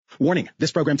Warning,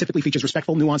 this program typically features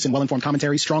respectful, nuanced, and well-informed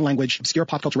commentary, strong language, obscure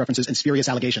pop culture references, and spurious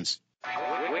allegations.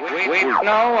 We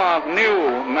know of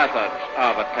new methods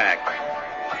of attack.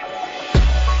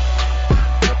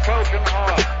 The Trojan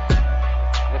horse,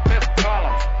 the fifth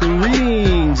column.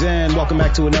 Greetings, and welcome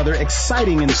back to another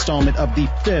exciting installment of the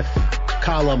Fifth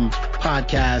Column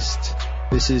Podcast.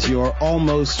 This is your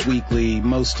almost weekly,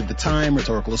 most of the time,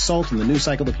 rhetorical assault in the news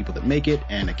cycle, the people that make it,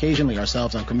 and occasionally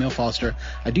ourselves. I'm Camille Foster.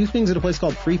 I do things at a place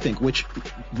called Freethink, which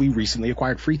we recently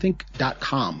acquired,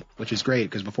 freethink.com, which is great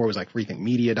because before it was like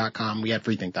freethinkmedia.com. We had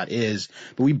freethink.is,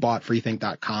 but we bought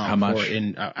freethink.com. How much?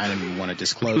 I don't even want to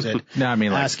disclose it. No, I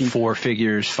mean like 4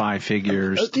 figures, 5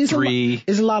 figures, 3.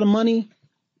 Is a lot of money.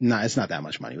 No, it's not that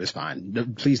much money. It was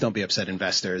fine. Please don't be upset,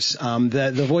 investors.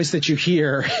 The voice that you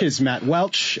hear is Matt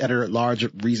Welch, editor-at-large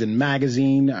at Reason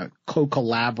Magazine, a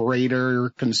co-collaborator,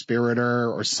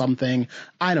 conspirator, or something.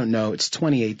 I don't know. It's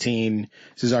 2018.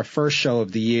 This is our first show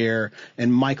of the year,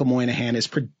 and Michael Moynihan has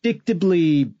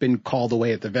predictably been called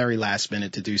away at the very last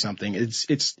minute to do something.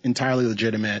 It's entirely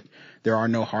legitimate. There are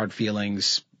no hard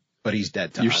feelings. But he's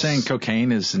dead to us. You're saying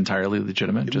cocaine is entirely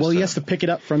legitimate? Well, he has to pick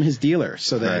it up from his dealer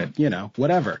so that,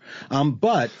 whatever.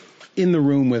 But in the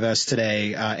room with us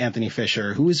today, Anthony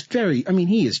Fisher, who is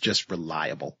he is just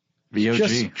reliable. VOG.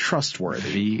 Just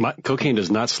trustworthy. Cocaine does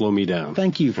not slow me down.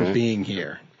 Thank you for being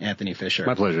here, Anthony Fisher.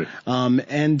 My pleasure.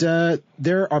 And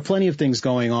there are plenty of things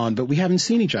going on, but we haven't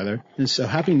seen each other. And so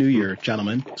Happy New Year,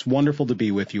 gentlemen. It's wonderful to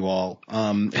be with you all.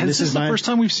 And this is the first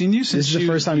time we've seen you since This is the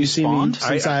first time you've seen me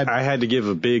since I had to give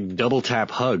a big double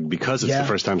tap hug because it's the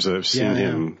first time I've seen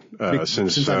him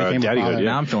since I became Daddyhood.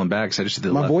 Now I'm feeling bad because I just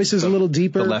did my voice is a little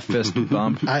deeper. The left fist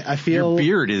bump. I feel your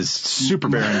beard is super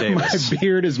Baron Davis. My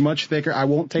beard is much thicker. I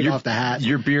won't take off the hat.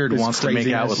 Your beard wants to make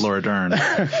out with Laura Dern.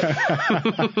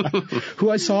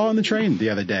 Who I saw on the train the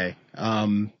other day,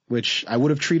 which I would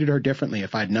have treated her differently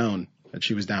if I'd known that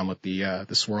she was down with the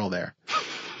swirl there.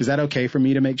 Is that okay for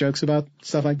me to make jokes about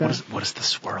stuff like that? What does the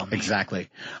swirl mean? Exactly.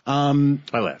 I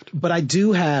laughed. But I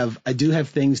do have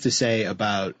things to say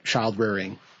about child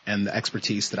rearing and the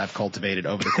expertise that I've cultivated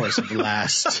over the course of the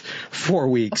last 4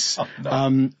 weeks. Oh,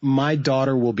 no. My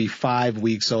daughter will be 5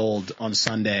 weeks old on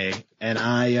Sunday, and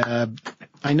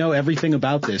I know everything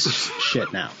about this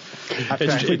shit now.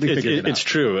 It's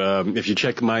true. If you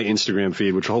check my Instagram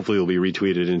feed, which hopefully will be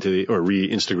retweeted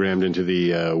re-Instagrammed into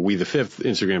the We the Fifth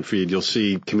Instagram feed, you'll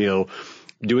see Camille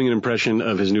doing an impression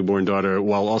of his newborn daughter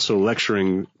while also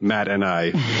lecturing Matt and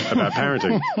I about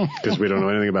parenting because we don't know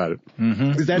anything about it.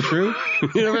 Mm-hmm. Is that true?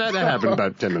 That happened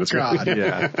about 10 minutes ago. God,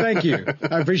 yeah. Thank you.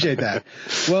 I appreciate that.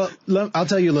 Well, I'll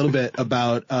tell you a little bit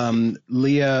about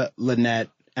Leah Lynette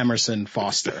Emerson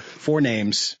Foster. 4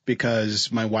 names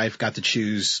because my wife got to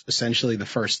choose essentially the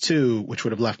first 2, which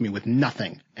would have left me with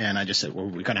nothing. And I just said, well,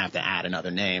 we're going to have to add another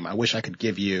name. I wish I could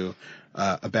give you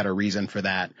a better reason for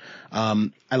that.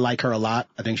 I like her a lot.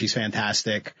 I think she's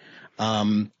fantastic.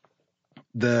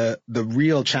 The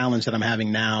real challenge that I'm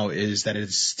having now is that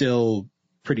it's still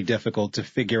pretty difficult to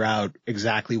figure out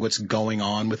exactly what's going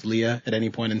on with Leah at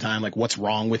any point in time, like what's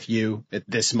wrong with you at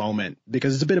this moment,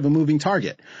 because it's a bit of a moving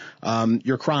target.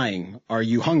 You're crying. Are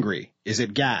you hungry? Is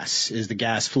it gas? Is the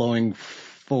gas flowing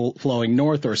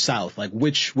north or south? Like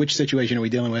which situation are we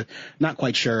dealing with? Not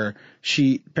quite sure.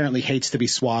 She apparently hates to be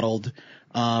swaddled.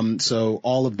 So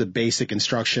all of the basic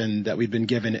instruction that we've been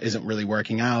given isn't really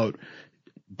working out.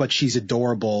 But she's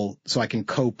adorable, so I can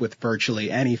cope with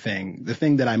virtually anything. The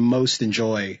thing that I most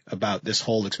enjoy about this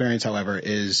whole experience, however,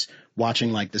 is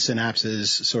watching like the synapses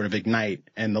sort of ignite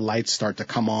and the lights start to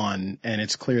come on, and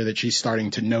it's clear that she's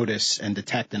starting to notice and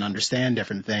detect and understand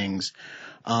different things.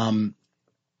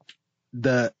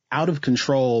 The out of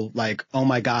control, like, oh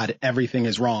my God, everything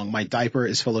is wrong. My diaper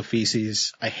is full of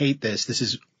feces. I hate this. This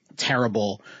is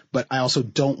terrible, but I also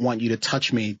don't want you to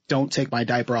touch me. Don't take my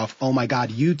diaper off. Oh my God,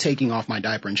 you taking off my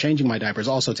diaper and changing my diaper is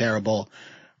also terrible.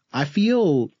 I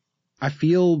feel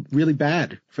really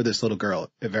bad for this little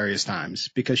girl at various times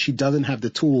because she doesn't have the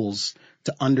tools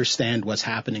to understand what's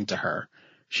happening to her.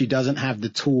 She doesn't have the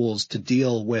tools to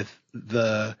deal with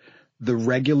the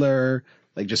regular,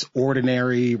 like just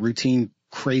ordinary routine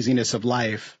craziness of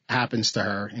life happens to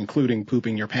her, including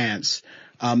pooping your pants.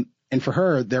 And for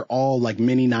her, they're all like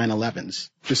mini 9/11s,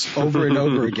 just over and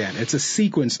over again. It's a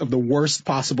sequence of the worst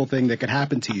possible thing that could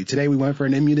happen to you. Today we went for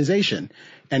an immunization,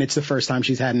 and it's the first time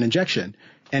she's had an injection.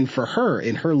 And for her,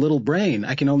 in her little brain,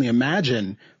 I can only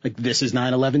imagine, like, this is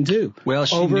 9/11 too. Well,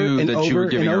 she knew that you were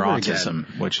giving her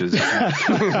autism, which is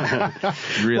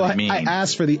really mean. I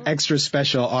asked for the extra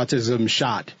special autism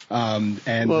shot,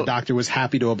 and the doctor was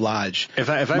happy to oblige. If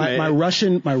I may, my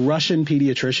Russian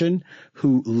pediatrician,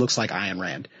 who looks like Ayn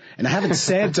Rand, and I haven't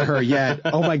said to her yet,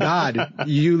 oh my God,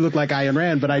 you look like Ayn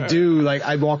Rand, but I do, like,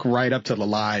 I walk right up to the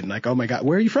line, like, oh my God,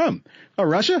 where are you from? Oh,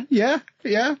 Russia? Yeah.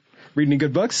 Reading any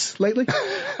good books lately?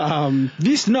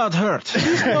 This not hurt.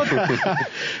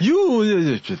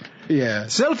 You,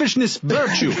 selfishness,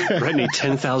 virtue. Write any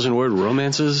 10,000-word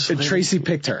romances? Tracy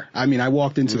picked her. I mean, I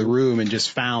walked into the room and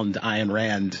just found Ayn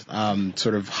Rand,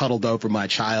 sort of huddled over my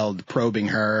child, probing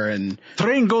her, and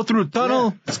train go through tunnel.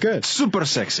 Yeah, it's good. Super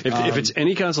sexy. If it's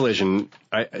any consolation,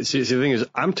 see, the thing is,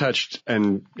 I'm touched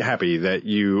and happy that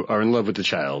you are in love with the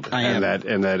child. I am.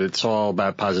 And that it's all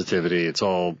about positivity. It's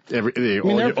all there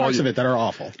are parts of it that are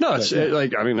awful. No, it's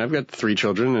like, I mean, I've got 3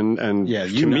 children, and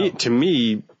to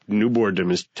me,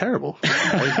 newborndom is terrible.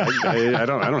 I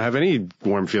don't have any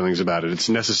warm feelings about it. It's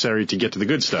necessary to get to the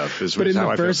good stuff.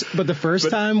 But the first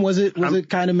time, was it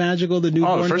kind of magical? The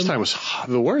newborndom? Oh, the first time was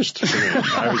the worst for me.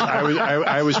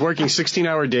 I was working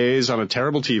 16-hour days on a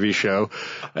terrible TV show,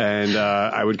 and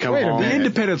I would come home. The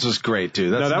Independence was great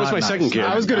too. That was my second kid.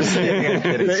 I was going to say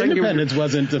the Independence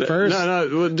wasn't the first.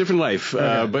 No, different life.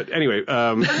 Okay. But anyway,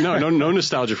 no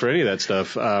nostalgia for any of that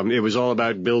stuff. It was all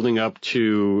about building up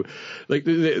to, like,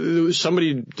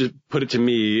 somebody put it to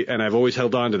me, and I've always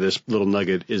held on to this little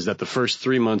nugget, is that the first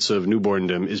 3 months of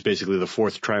newborndom is basically the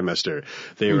 4th trimester.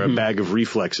 They are a bag of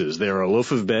reflexes. They are a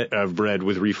loaf of bread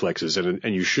with reflexes, and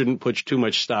you shouldn't put too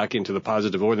much stock into the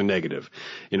positive or the negative.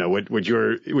 You know, what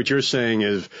you're saying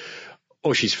is,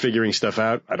 oh, she's figuring stuff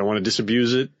out. I don't want to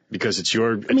disabuse it because it's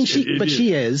your. I mean,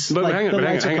 she is. But like, hang on, the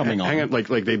lights are coming on. Like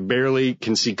they barely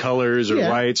can see colors or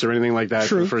lights or anything like that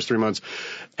for the first 3 months,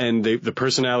 and the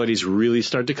personalities really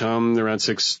start to come around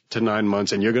 6 to 9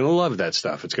 months, and you're going to love that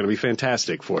stuff. It's going to be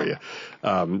fantastic for you.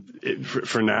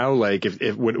 For now, like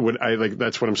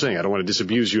that's what I'm saying. I don't want to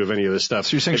disabuse you of any of this stuff.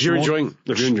 So you're saying she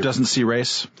doesn't see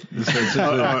race?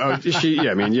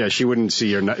 She wouldn't see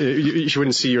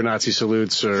your Nazi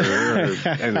salutes or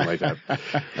anything like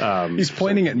that. He's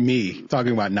pointing at me,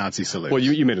 talking about Nazi salutes. Well,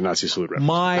 you made a Nazi salute reference.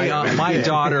 My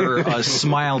daughter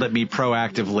smiled at me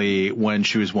proactively when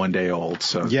she was 1 day old.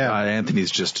 So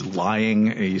Anthony's just lying.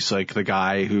 He's like the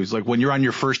guy who's like, when you're on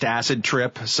your first acid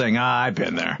trip, saying, I've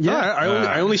been there. Yeah,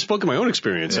 I only spoke of my own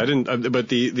experience. Yeah. I didn't,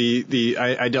 but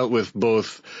I dealt with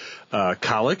both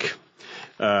colic.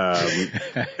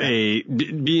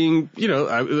 Being,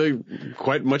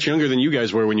 quite much younger than you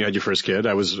guys were when you had your first kid.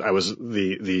 I was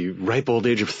the ripe old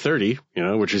age of 30,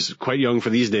 which is quite young for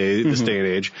this day and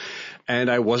age.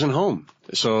 And I wasn't home.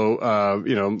 So,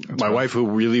 my wife, who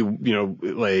really,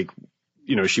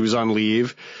 she was on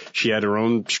leave. She had her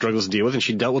own struggles to deal with, and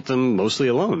she dealt with them mostly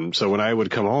alone. So when I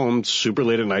would come home super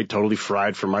late at night, totally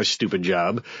fried from my stupid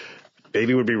job,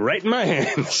 baby would be right in my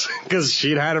hands because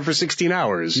she'd had her for 16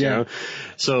 hours, you know?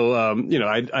 So,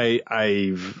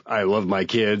 I love my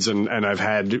kids, and I've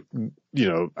had,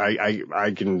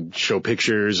 I can show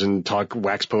pictures and talk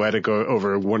wax poetic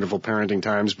over wonderful parenting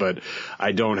times, but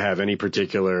I don't have any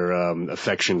particular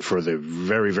affection for the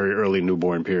very, very early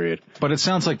newborn period. But it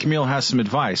sounds like Camille has some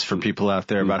advice for people out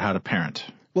there about how to parent.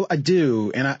 Well, I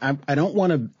do, and I don't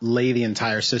want to lay the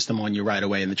entire system on you right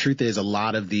away. And the truth is, a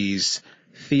lot of these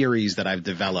theories that I've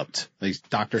developed, like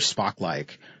Dr.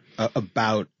 Spock-like,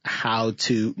 about how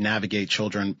to navigate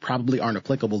children probably aren't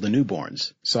applicable to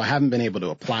newborns. So I haven't been able to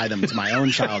apply them to my own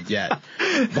child yet.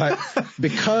 But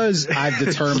because I've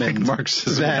determined like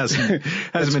Marxism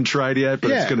hasn't been tried yet,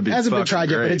 but it's going to be hasn't been tried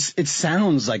great. Yet, but it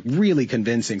sounds like really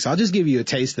convincing. So I'll just give you a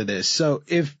taste of this. So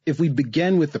if we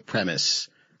begin with the premise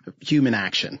of human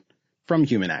action, from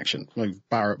human action, like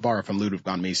borrow from Ludwig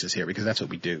von Mises here, because that's what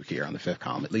we do here on the Fifth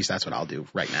Column. At least that's what I'll do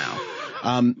right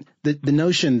now. The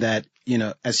notion that,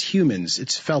 as humans,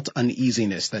 it's felt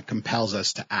uneasiness that compels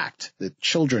us to act. That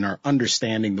children are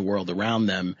understanding the world around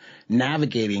them,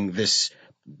 navigating this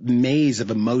maze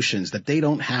of emotions that they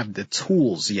don't have the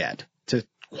tools yet to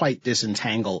quite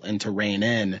disentangle and to rein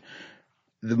in.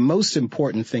 The most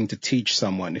important thing to teach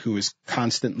someone who is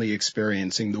constantly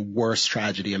experiencing the worst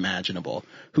tragedy imaginable,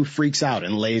 who freaks out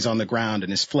and lays on the ground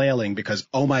and is flailing because,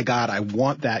 oh my God, I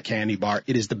want that candy bar.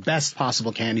 It is the best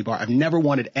possible candy bar. I've never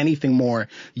wanted anything more.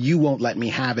 You won't let me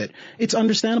have it. It's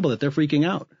understandable that they're freaking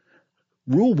out.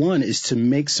 Rule 1 is to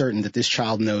make certain that this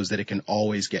child knows that it can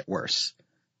always get worse,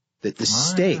 that the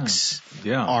stakes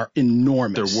are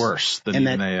enormous. They're worse than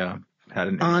even they had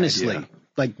an honestly. idea.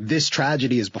 Like, this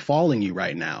tragedy is befalling you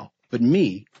right now, but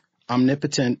me,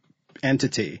 omnipotent,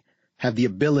 entity have the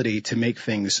ability to make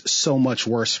things so much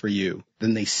worse for you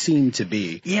than they seem to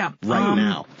be right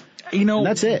now. You know, and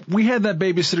that's it. We had that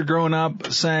babysitter growing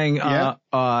up saying,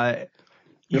 the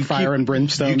fire and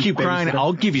brimstone. You keep crying,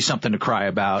 I'll give you something to cry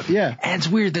about. Yeah. And it's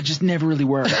weird. That just never really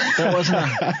worked.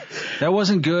 That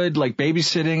wasn't good, like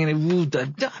babysitting, and I'm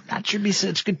not sure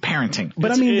it's good parenting.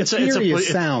 But I mean, the theory is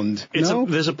sound.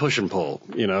 There's a push and pull.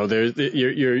 You know,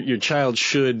 your child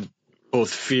should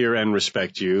both fear and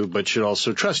respect you, but should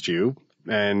also trust you.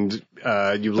 And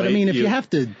if you have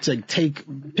to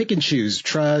pick and choose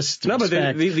trust,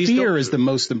 respect, fear is the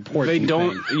most important. They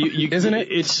don't, isn't it?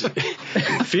 It's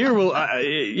fear will,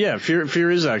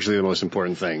 fear is actually the most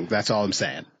important thing. That's all I'm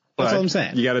saying.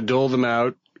 You got to dole them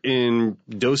out in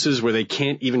doses where they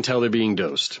can't even tell they're being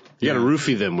dosed. You got to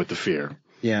roofie them with the fear.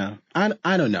 Yeah.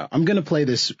 I don't know. I'm going to play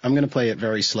this. I'm going to play it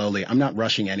very slowly. I'm not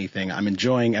rushing anything. I'm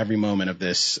enjoying every moment of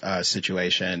this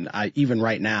situation. Even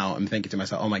right now, I'm thinking to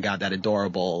myself, oh my God, that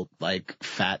adorable, like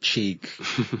fat cheek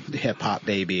hip hop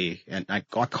baby. And I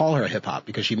call her hip hop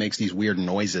because she makes these weird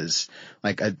noises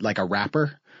like a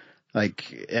rapper.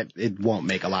 Like it won't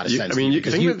make a lot of sense. I mean, you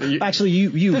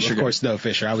of course know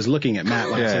Fisher. I was looking at Matt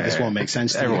when I said this won't make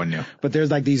sense to you. Everyone knew. But there's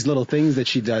like these little things that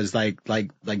she does, like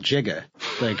Jigga.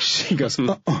 Like she goes. It's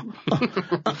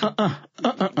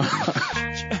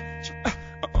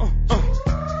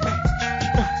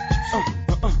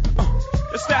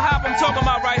that hop I'm talking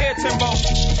about right here, Timbo.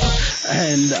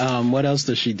 And what else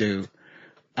does she do?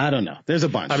 I don't know. There's a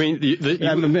bunch. I mean,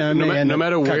 no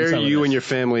matter where you and your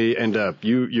family end up,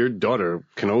 your daughter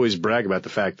can always brag about the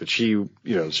fact that she,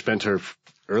 spent her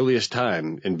earliest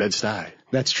time in Bed-Stuy.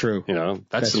 That's true.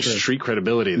 That's some street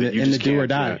credibility that you in just the do or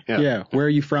die. Yeah. Where are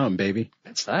you from, baby?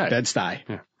 Bed-Stuy.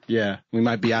 Bed-Stuy. Yeah. We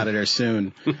might be out of there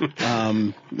soon.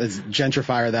 As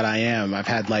gentrifier that I am, I've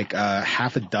had like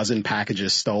half a dozen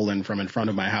packages stolen from in front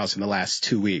of my house in the last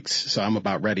 2 weeks. So I'm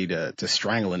about ready to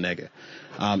strangle a nigga.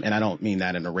 And I don't mean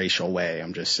that in a racial way.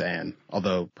 I'm just saying,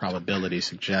 although probability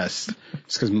suggests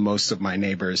it's because most of my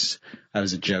neighbors, that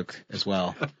was a joke as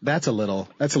well. That's a little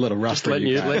rough just for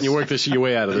you guys. letting you work your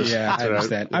way out of this. Yeah, I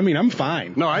understand. I mean, I'm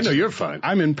fine. No, I know you're fine.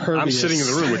 I'm impervious. I'm sitting in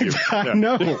the room with you. I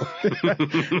know.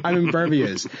 I'm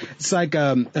impervious. It's like,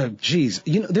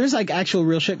 there's like actual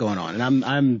real shit going on.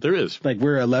 And there is. Like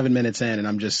we're 11 minutes in and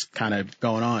I'm just kind of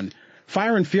going on.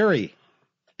 Fire and Fury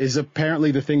is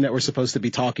apparently the thing that we're supposed to be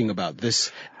talking about.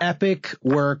 This epic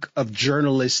work of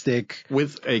journalistic.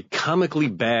 With a comically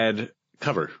bad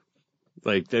cover.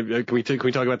 Like, can we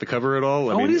talk about the cover at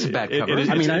all? It is a bad cover. I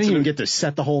didn't even get to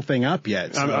set the whole thing up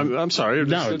yet. So. I'm sorry.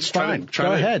 No, it's fine.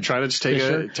 Go ahead. Try to just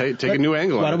take a new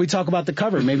angle on it. Why don't we talk about the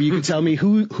cover? Maybe you can tell me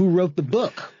who wrote the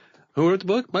book. Who wrote the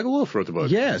book? Michael Wolff wrote the book.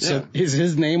 Yeah, so is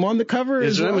his name on the cover?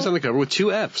 His name was on the cover with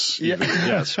 2 F's. Yeah.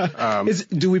 Yes.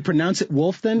 Do we pronounce it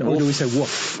Wolf then, or do we say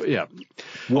Wolf? Yeah.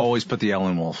 We'll always put the L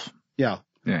in Wolf. Yeah.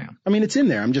 Yeah. I mean, it's in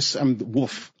there. I'm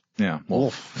Wolf. Yeah.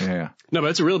 Wolf. Yeah. No,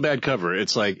 but it's a real bad cover.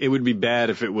 It's like, it would be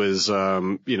bad if it was,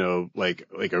 like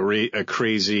a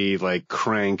crazy, like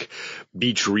crank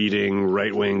beach reading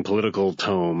right-wing political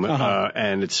tome.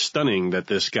 And it's stunning that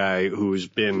this guy who's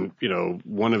been,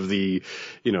 one of the,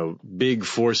 big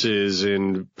forces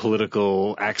in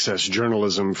political access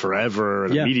journalism forever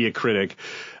and a media critic,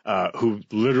 who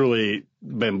literally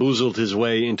bamboozled his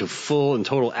way into full and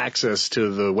total access to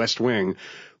the West Wing.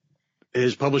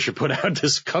 His publisher put out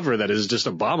this cover that is just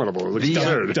abominable. It looks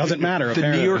absurd. Doesn't matter.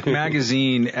 The New York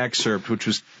Magazine excerpt, which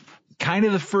was kind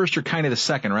of the first or kind of the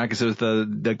second, right? Because it was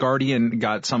the Guardian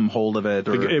got some hold of it.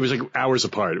 It was like hours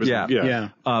apart. It was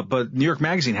but New York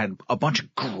Magazine had a bunch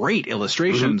of great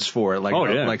illustrations for it,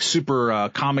 like super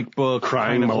comic book,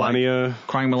 Crying Melania,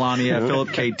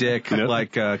 Philip K. Dick,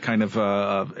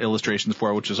 illustrations for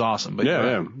it, which is awesome.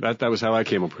 But that was how I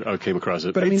came across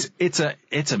it. But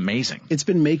it's amazing. It's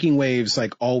been making waves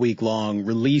like all week long.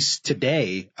 Released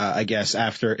today, I guess,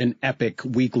 after an epic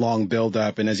week long build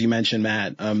up. And as you mentioned,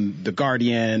 Matt, The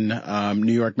Guardian,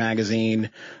 New York Magazine,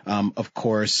 of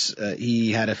course,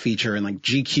 he had a feature in like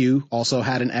GQ also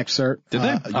had an excerpt. Did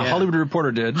they? Hollywood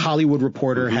Reporter did. Hollywood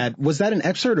Reporter was that an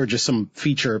excerpt or just some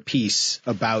feature piece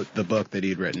about the book that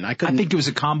he'd written? I think it was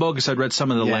a combo because I'd read some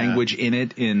of the language in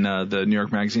it in the New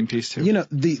York Magazine piece too.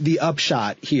 The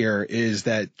upshot here is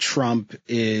that Trump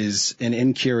is an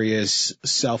incurious,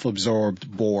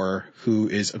 self-absorbed bore who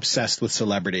is obsessed with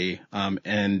celebrity.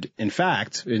 And in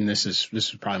fact, and this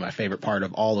is probably my favorite part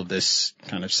of all of this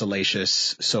kind of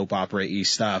salacious soap opera-y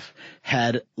stuff,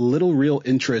 had little real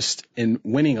interest in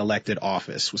winning elected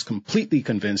office, was completely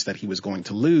convinced that he was going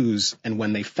to lose. And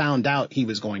when they found out he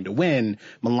was going to win,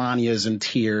 Melania's in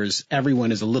tears.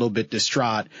 Everyone is a little bit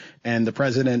distraught. And the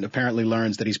president apparently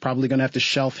learns that he's probably going to have to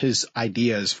shelf his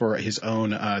ideas for his own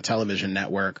television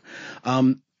network.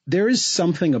 There is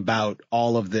something about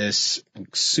all of this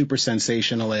super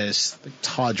sensationalist,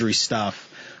 tawdry stuff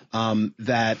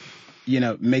that,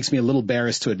 makes me a little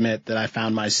embarrassed to admit that I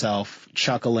found myself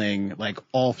chuckling like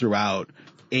all throughout,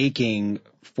 aching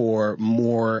for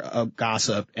more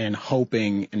gossip and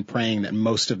hoping and praying that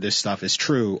most of this stuff is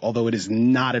true, although it is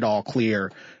not at all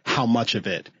clear how much of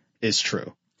it is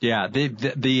true. Yeah,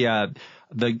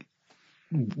 the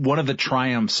one of the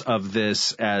triumphs of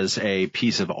this as a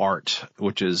piece of art,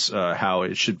 which is how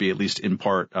it should be at least in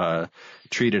part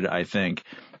treated, I think,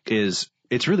 is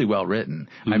it's really well written.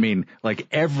 Mm-hmm. I mean, like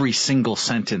every single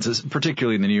sentence,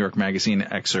 particularly in the New York Magazine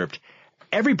excerpt,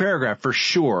 every paragraph for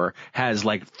sure has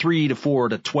like 3 to 4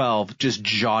 to 12 just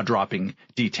jaw-dropping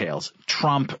details.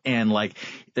 Trump and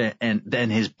then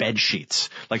his bed sheets.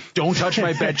 Like, don't touch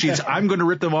my bed sheets. I'm going to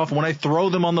rip them off when I throw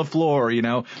them on the floor,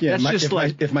 Yeah, that's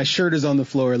if my shirt is on the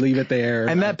floor, leave it there.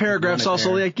 And that paragraph's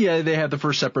also there. They have the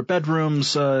first separate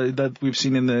bedrooms that we've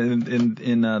seen in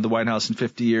the White House in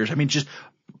 50 years. I mean, just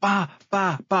over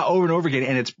and over again.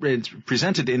 And it's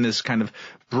presented in this kind of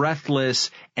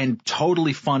breathless and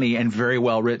totally funny and very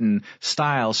well written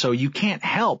style. So you can't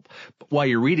help while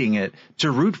you're reading it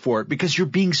to root for it because you're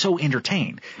being so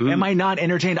entertained. Mm. Am I not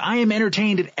entertained? I am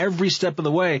entertained at every step of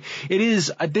the way.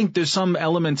 I think there's some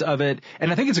element of it,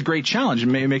 and I think it's a great challenge. It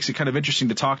makes it kind of interesting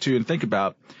to talk to and think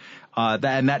about.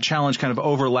 That challenge kind of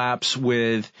overlaps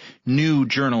with new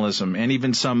journalism and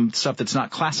even some stuff that's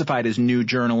not classified as new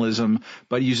journalism,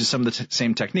 but uses some of the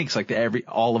same techniques, like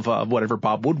all of whatever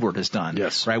Bob Woodward has done.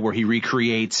 Yes. Right, where he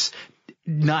recreates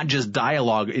not just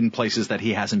dialogue in places that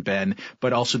he hasn't been,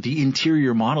 but also the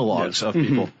interior monologues of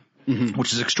people. Mm-hmm.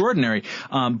 Which is extraordinary.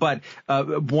 But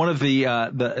one of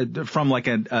from like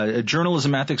a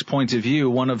journalism ethics point of view,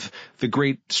 one of the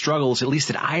great struggles, at least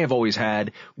that I have always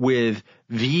had with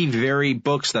the very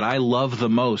books that I love the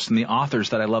most and the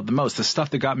authors that I love the most, the stuff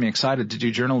that got me excited to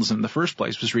do journalism in the first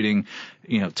place was reading,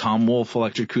 Tom Wolfe,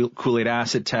 Electric Kool-Aid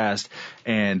Acid Test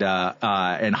and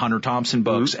Hunter Thompson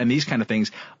books and these kind of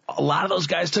things. A lot of those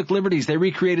guys took liberties. They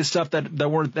recreated stuff that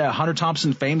weren't there. Hunter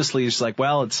Thompson famously is like,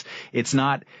 well, it's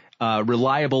not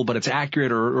reliable, but it's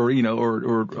accurate,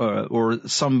 or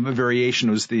some variation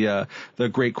was the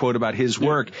great quote about his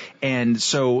work. And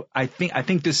so I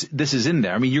think this is in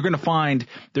there. I mean, you're going to find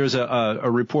there's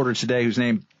a reporter today whose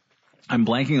name I'm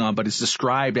blanking on, but it's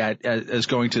described as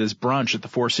going to this brunch at the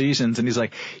Four Seasons. And he's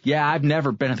like, yeah, I've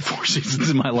never been at the Four Seasons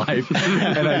in my life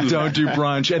and I don't do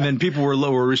brunch. And then people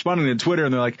were responding to Twitter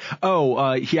and they're like,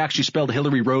 he actually spelled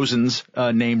Hillary Rosen's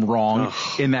name wrong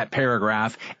in that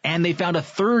paragraph. And they found a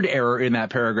third error in that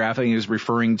paragraph. I think he was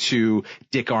referring to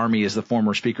Dick Armey as the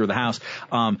former Speaker of the House.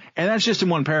 And that's just in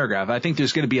one paragraph. I think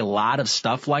there's going to be a lot of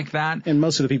stuff like that. And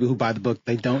most of the people who buy the book,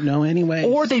 they don't know anyway.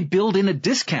 Or they build in a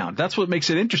discount. That's what makes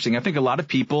it interesting. I think a lot of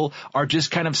people are just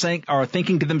kind of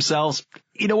thinking to themselves,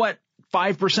 you know what,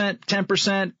 5%,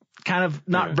 10%, kind of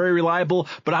not very reliable,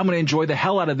 but I'm going to enjoy the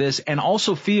hell out of this and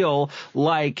also feel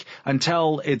like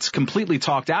until it's completely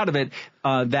talked out of it,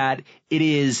 that it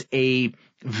is a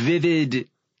vivid,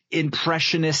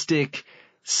 impressionistic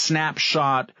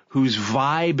snapshot whose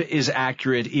vibe is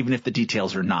accurate even if the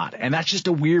details are not. And that's just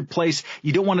a weird place.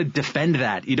 You don't want to defend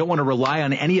that. You don't want to rely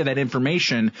on any of that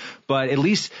information, but at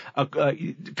least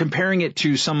comparing it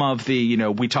to some of the,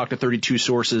 we talked to 32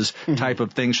 sources type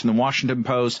of things from the Washington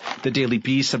Post, the Daily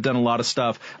Beast have done a lot of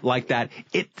stuff like that.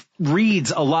 It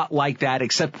reads a lot like that,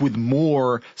 except with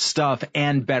more stuff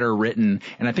and better written.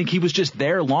 And I think he was just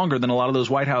there longer than a lot of those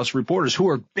White House reporters who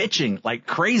are bitching like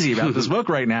crazy about this book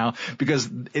right now because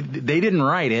they didn't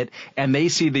write it and they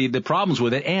see the problems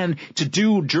with it. And to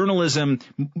do journalism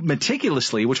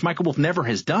meticulously, which Michael Wolff never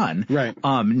has done. Right.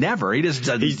 Never. He just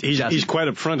he's quite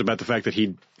upfront about the fact that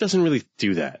he doesn't really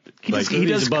do that. He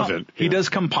does above it. He does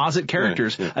composite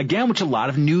characters, again, which a lot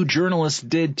of new journalists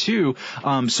did too.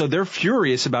 So they're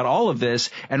furious about all of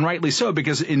this, and rightly so,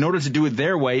 because in order to do it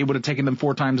their way, it would have taken them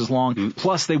 4 times as long.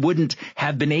 Plus, they wouldn't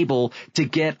have been able to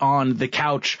get on the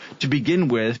couch to begin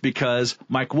with, because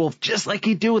Mike Wolff, just like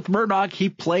he did with Murdoch, he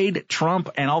played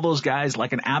Trump and all those guys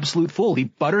like an absolute fool. He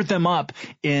buttered them up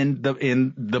in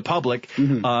the public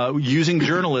using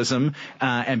journalism,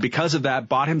 and because of that,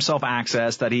 bought himself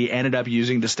access that he ended up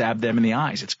using to stab them in the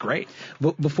eyes. It's great.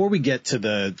 Before we get to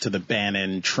the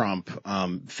Bannon-Trump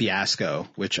fiasco,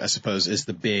 which I suppose is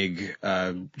the big big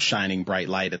shining bright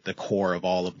light at the core of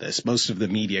all of this. Most of the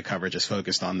media coverage is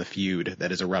focused on the feud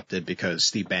that has erupted because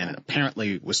Steve Bannon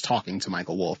apparently was talking to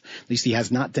Michael Wolff. At least he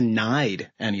has not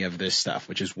denied any of this stuff,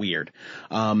 which is weird.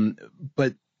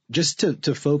 But just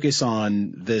to focus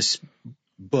on this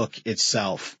book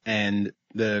itself and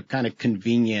the kind of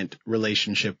convenient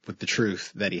relationship with the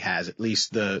truth that he has, at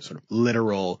least the sort of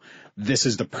literal, this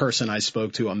is the person I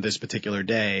spoke to on this particular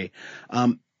day.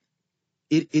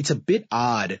 It's a bit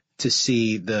odd to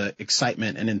see the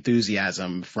excitement and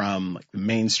enthusiasm from like, the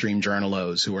mainstream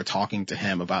journalos who are talking to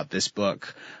him about this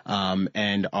book,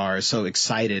 and are so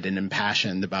excited and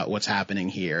impassioned about what's happening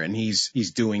here. And he's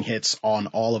doing hits on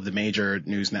all of the major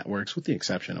news networks, with the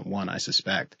exception of one, I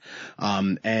suspect.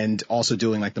 And also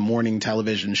doing like the morning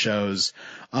television shows.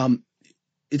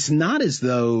 It's not as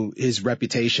though his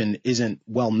reputation isn't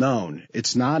well known.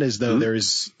 It's not as though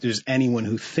there's anyone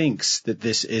who thinks that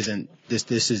this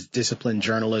is disciplined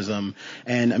journalism.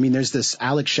 And I mean, there's this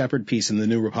Alex Shepard piece in the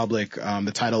New Republic,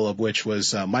 the title of which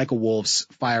was Michael Wolff's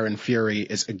Fire and Fury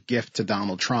is a gift to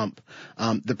Donald Trump.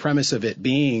 The premise of it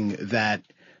being that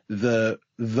the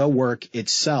work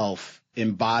itself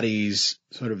embodies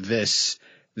sort of this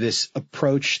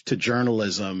approach to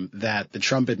journalism that the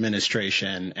Trump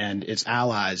administration and its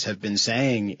allies have been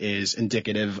saying is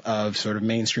indicative of sort of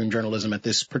mainstream journalism at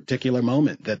this particular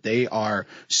moment, that they are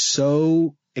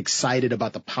so excited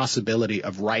about the possibility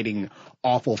of writing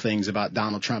awful things about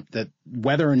Donald Trump that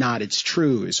whether or not it's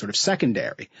true is sort of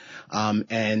secondary.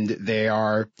 And they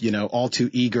are, all too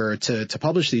eager to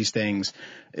publish these things.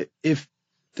 If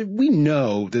we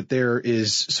know that there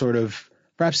is sort of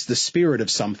perhaps the spirit of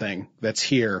something that's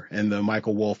here in the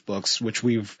Michael Wolff books, which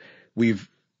we've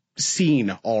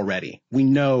seen already. We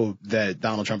know that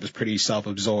Donald Trump is pretty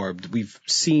self-absorbed. We've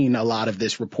seen a lot of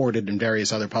this reported in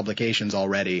various other publications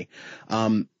already.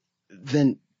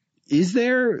 Then is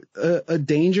there a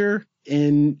danger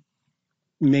in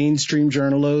mainstream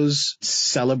journalos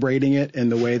celebrating it in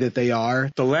the way that they are?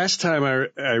 The last time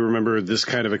I remember this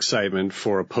kind of excitement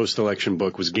for a post-election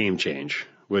book was Game Change,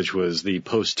 which was the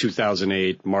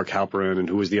post-2008 Mark Halperin, and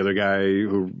who was the other guy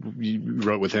who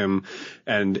wrote with him.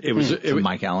 And it was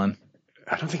Mike Allen.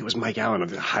 I don't think it was Mike Allen.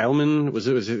 Heilman was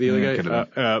it the other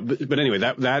guy? But anyway,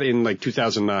 that in like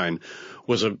 2009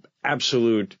 was an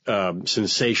absolute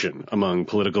sensation among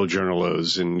political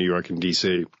journalos in New York and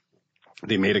D.C.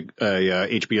 They made a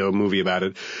HBO movie about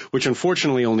it, which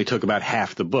unfortunately only took about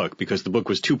half the book because the book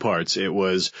was two parts. It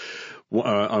was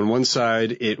on one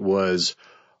side, it was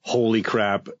holy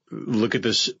crap, look at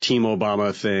this Team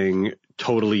Obama thing,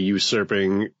 totally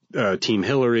usurping Team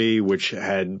Hillary, which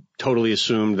had totally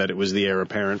assumed that it was the heir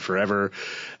apparent forever.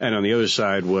 And on the other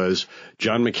side was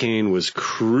John McCain was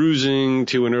cruising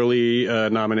to an early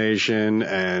nomination,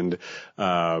 and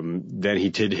then he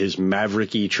did his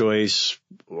mavericky choice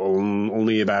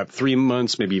only about 3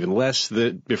 months, maybe even less,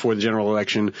 before the general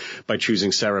election by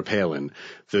choosing Sarah Palin.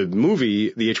 The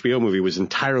HBO movie was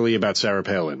entirely about Sarah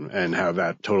Palin and how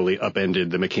that totally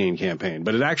upended the McCain campaign.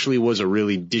 But it actually was a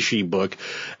really dishy book,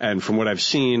 and from what I've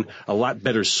seen, a lot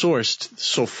better sourced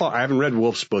so far. I haven't read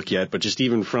Wolff's book yet, but just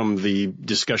even from the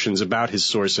discussions about his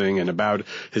sourcing and about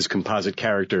his composite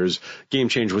characters, Game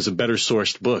Change was a better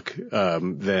sourced book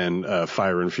than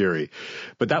Fire and Fury.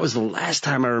 But that was the last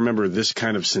time I remember this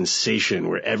kind of sensation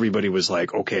where everybody was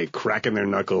like, okay, cracking their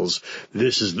knuckles.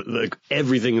 This is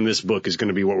everything in this book is going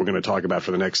to be what we're going to talk about for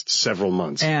the next several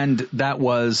months. And that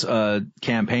was a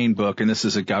campaign book, and this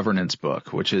is a governance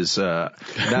book, which is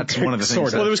that's one of the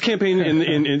things. Well, there was campaign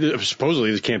in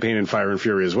supposedly there's campaign in Fire and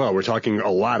Fury as well. We're talking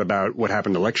a lot about what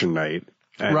happened election night.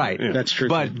 And, right. That's true.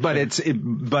 But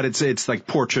it's like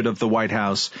portrait of the White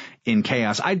House in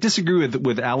chaos. I disagree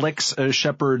with Alex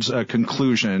Shepard's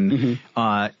conclusion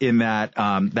in that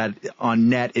that on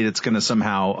net it's going to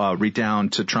somehow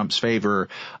redound to Trump's favor.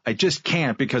 I just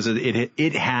can't, because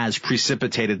it has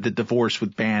precipitated the divorce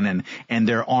with Bannon, and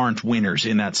there aren't winners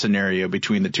in that scenario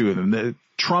between the two of them. The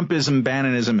Trumpism,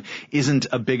 Bannonism isn't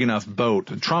a big enough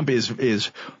boat. Trump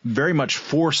is very much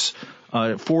force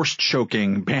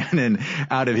choking Bannon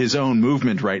out of his own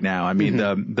movement right now. I mean,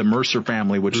 the Mercer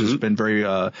family, which has been very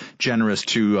generous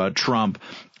to Trump,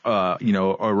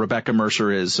 Rebecca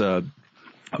Mercer is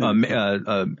writing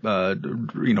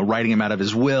him out of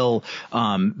his will.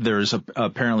 There's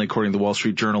apparently, according to the Wall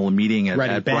Street Journal, a meeting at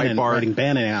Breitbart. Writing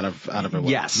Bannon out of her will.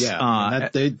 Yes. Yeah.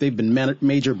 They've been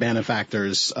major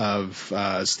benefactors of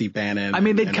Steve Bannon. I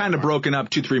mean, they'd kind of broken up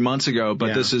 2-3 months ago,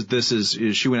 but this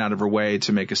is she went out of her way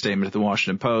to make a statement at the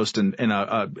Washington Post, and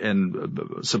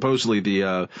supposedly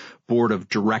the board of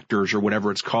directors or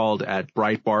whatever it's called at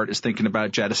Breitbart is thinking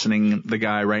about jettisoning the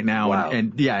guy right now. Wow.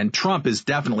 And Trump is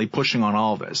definitely pushing on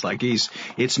all of this. Like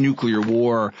it's nuclear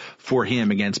war for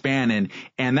him against Bannon.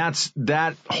 And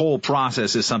that whole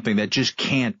process is something that just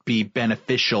can't be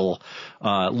beneficial,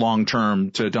 long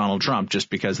term to Donald Trump, just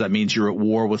because that means you're at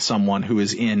war with someone who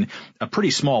is in a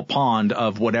pretty small pond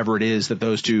of whatever it is that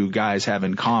those two guys have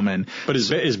in common. But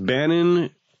is Bannon...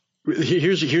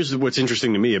 Here's what's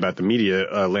interesting to me about the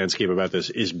media landscape about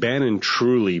this. Is Bannon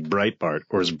truly Breitbart,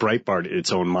 or is Breitbart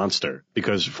its own monster?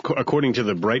 Because according to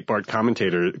the Breitbart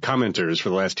commenters for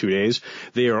the last 2 days,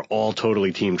 they are all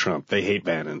totally Team Trump. They hate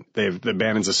Bannon.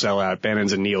 Bannon's a sellout.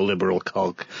 Bannon's a neoliberal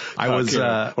cuck.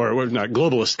 Or not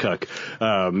globalist cuck.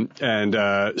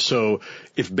 So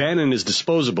if Bannon is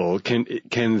disposable,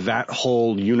 can that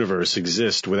whole universe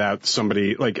exist without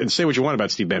somebody like? And say what you want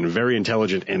about Steve Bannon, very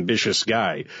intelligent, ambitious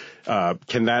guy.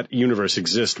 Can that universe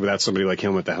exist without somebody like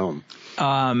him at the helm?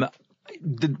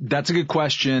 That's a good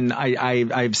question.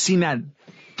 I've seen that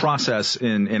process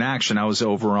in action. I was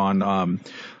over on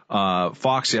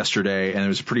Fox yesterday, and it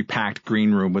was a pretty packed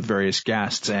green room with various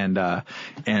guests,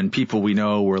 and people we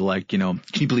know were like, can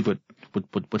you believe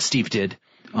what Steve did?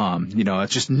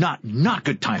 It's just not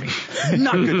good timing.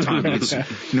 Not good timing.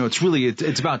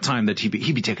 It's about time that he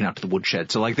be taken out to the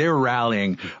woodshed. So like they were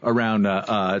rallying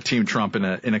around Team Trump in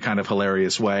a kind of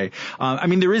hilarious way.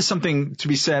 There is something to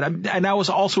be said, and I was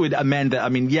also would amend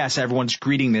that. Yes, everyone's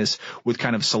greeting this with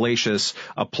kind of salacious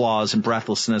applause and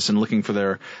breathlessness and looking for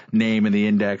their name in the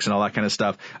index and all that kind of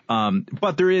stuff.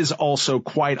 But there is also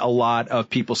quite a lot of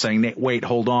people saying, wait,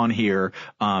 hold on here.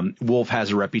 Wolf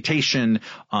has a reputation.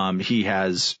 He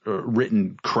has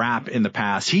written crap in the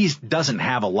past. He doesn't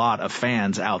have a lot of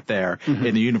fans out there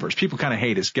in the universe. People kind of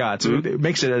hate his guts. So it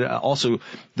makes it also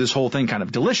this whole thing kind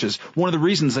of delicious. One of the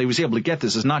reasons he was able to get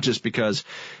this is not just because,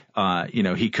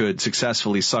 he could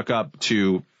successfully suck up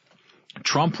to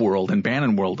Trump world and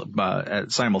Bannon world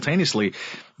simultaneously.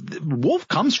 Wolf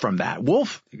comes from that.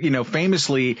 Wolf,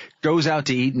 famously goes out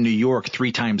to eat in New York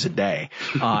 3 times a day,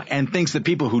 and thinks that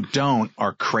people who don't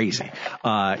are crazy.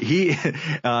 He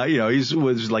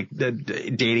was like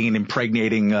dating and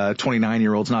impregnating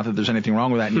 29-year-olds. Not that there's anything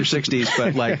wrong with that in your 60s,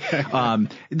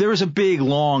 but there was a big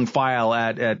long file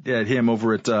at him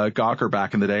over at Gawker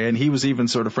back in the day, and he was even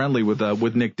sort of friendly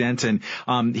with Nick Denton.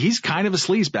 He's kind of a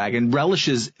sleazebag and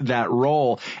relishes that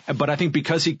role, but I think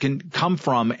because he can come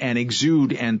from and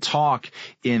exude and talk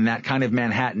in that kind of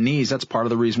Manhattanese, that's part of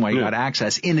the reason why he got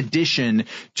access, in addition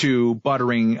to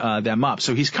buttering them up.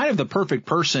 So he's kind of the perfect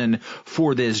person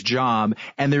for this job,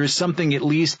 and there is something at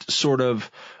least sort of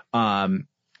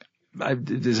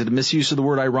is it a misuse of the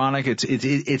word ironic?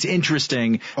 It's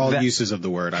interesting. All uses of the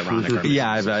word ironic are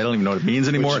yeah, I don't even know what it means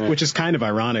anymore. Which is kind of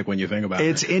ironic when you think about it.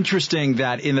 It's interesting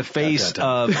that in the face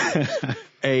of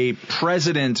a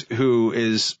president who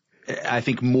is, I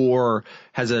think,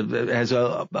 has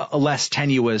a less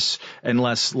tenuous and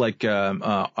less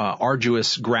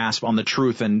arduous grasp on the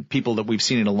truth than people that we've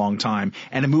seen in a long time,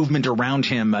 and a movement around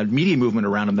him, a media movement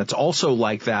around him that's also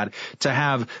like that. To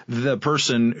have the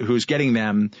person who's getting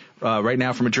them right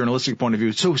now from a journalistic point of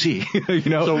view, so is he.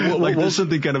 There's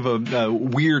something kind of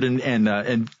weird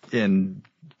and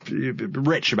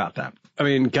rich about that.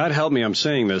 God help me, I'm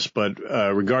saying this, but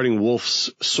regarding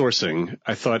Wolf's sourcing,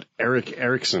 I thought Eric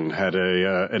Erickson had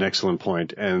an excellent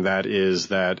point, and that is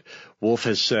that Wolf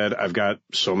has said, I've got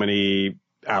so many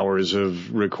hours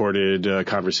of recorded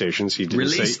conversations. He didn't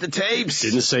release the tapes.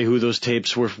 Didn't say who those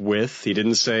tapes were with. He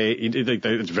didn't say.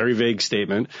 It's a very vague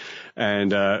statement. And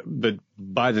but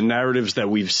by the narratives that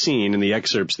we've seen and the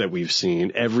excerpts that we've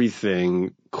seen,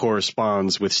 everything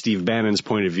corresponds with Steve Bannon's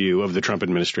point of view of the Trump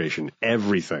administration.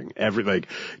 Everything, like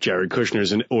Jared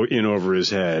Kushner's in over his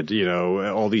head.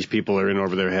 All these people are in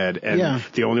over their head, and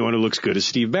the only one who looks good is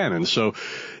Steve Bannon. So.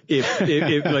 If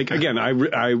again,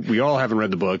 we all haven't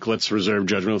read the book. Let's reserve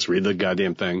judgment. Let's read the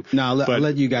goddamn thing. No, I'll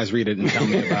let you guys read it and tell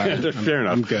me about it. Fair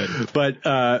enough. I'm good. But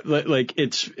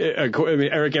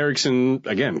Eric Erickson,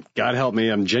 again, God help me,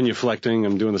 I'm genuflecting.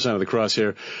 I'm doing the sign of the cross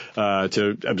here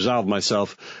to absolve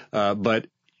myself. But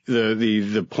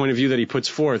the point of view that he puts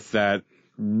forth, that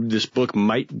this book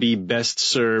might be best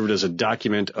served as a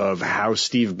document of how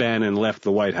Steve Bannon left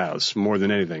the White House more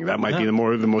than anything. That might be the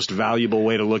most valuable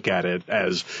way to look at it,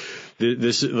 as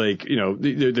this,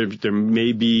 there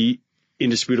may be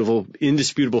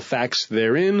indisputable facts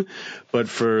therein, but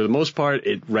for the most part,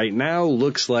 it right now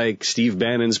looks like Steve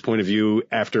Bannon's point of view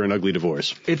after an ugly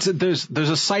divorce. There's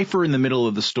a cipher in the middle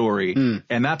of the story,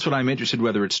 and that's what I'm interested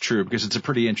whether it's true, because it's a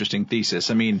pretty interesting thesis.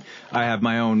 I have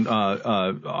my own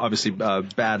obviously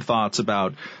bad thoughts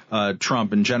about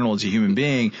Trump in general as a human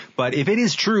being, but if it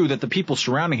is true that the people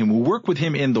surrounding him who work with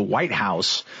him in the White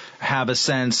House have a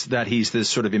sense that he's this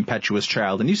sort of impetuous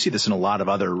child, and you see this in a lot of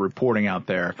other reporting out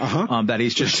there, that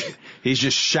he's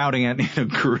just shouting at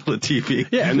guerrilla TV.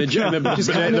 Yeah, and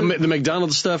the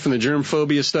McDonald's stuff and the germ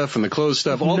phobia stuff and the clothes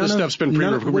stuff, all this stuff's been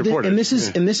pre-reported. And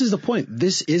this is the point.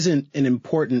 This isn't an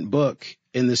important book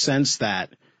in the sense that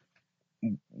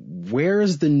where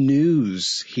is the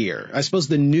news here? I suppose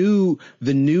the new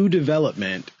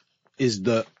development is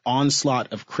the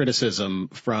onslaught of criticism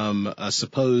from a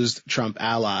supposed Trump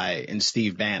ally in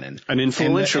Steve Bannon. An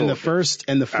influential.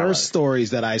 And the first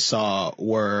stories that I saw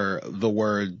were the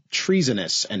word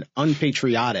treasonous and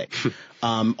unpatriotic,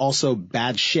 also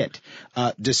bad shit,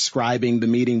 describing the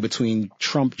meeting between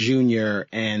Trump Jr.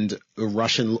 and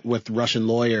Russian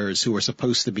lawyers who were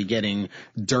supposed to be getting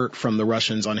dirt from the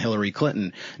Russians on Hillary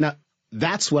Clinton. Now,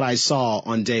 that's what I saw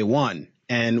on day one.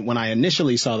 And when I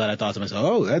initially saw that, I thought to myself,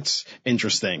 oh, that's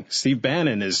interesting. Steve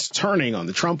Bannon is turning on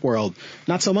the Trump world.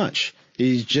 Not so much.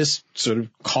 He's just sort of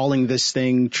calling this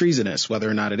thing treasonous. Whether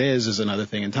or not it is another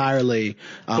thing entirely.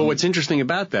 But what's interesting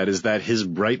about that is that his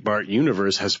Breitbart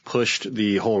universe has pushed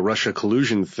the whole Russia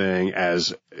collusion thing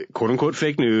as quote unquote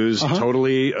fake news,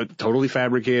 totally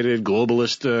fabricated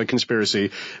globalist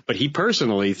conspiracy. But he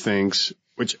personally thinks,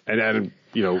 but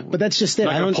that's just it.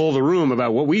 I'm not going to pull the room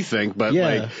about what we think, but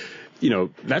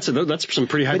that's some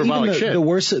pretty hyperbolic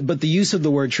shit. But the use of the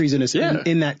word treasonous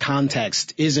in that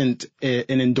context isn't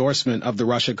an endorsement of the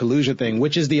Russia collusion thing,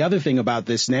 which is the other thing about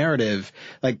this narrative.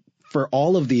 Like, for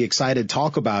all of the excited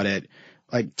talk about it,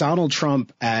 like Donald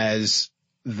Trump as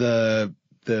the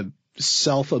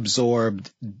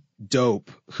self-absorbed dope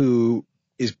who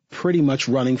is pretty much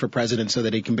running for president so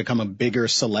that he can become a bigger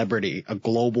celebrity, a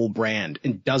global brand,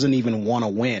 and doesn't even want to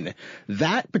win.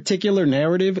 That particular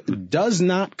narrative does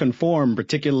not conform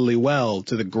particularly well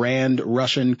to the grand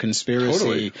Russian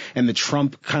conspiracy and the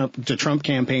Trump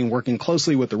campaign working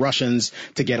closely with the Russians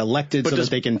to get elected that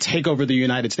they can take over the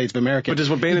United States of America. But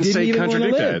does what Bannon say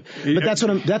contradict that? But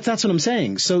that's what I'm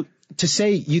saying. So to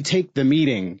say you take the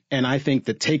meeting, and I think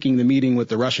that taking the meeting with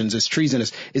the Russians is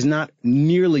treasonous, is not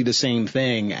nearly the same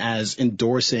thing as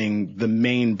endorsing the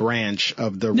main branch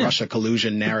of the Russia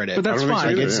collusion narrative. But that's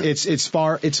fine. It's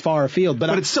far afield.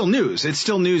 But it's still news. It's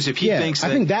still news if he thinks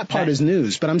that. I think that part is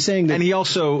news. But I'm saying that. And he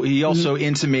also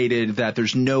intimated that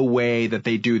there's no way that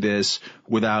they do this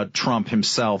without Trump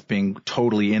himself being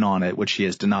totally in on it, which he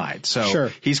has denied. So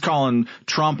he's calling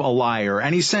Trump a liar,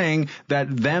 and he's saying that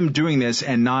them doing this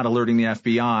and not alerting the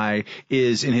FBI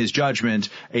is, in his judgment,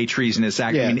 a treasonous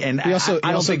act. Yeah. I mean, and he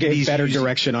also gave better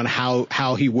direction on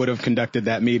how he would have conducted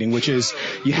that meeting, which is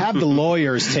you have the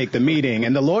lawyers take the meeting,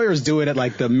 and the lawyers do it at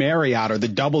like the Marriott or the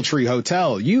Doubletree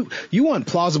Hotel. You want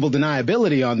plausible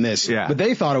deniability on this, but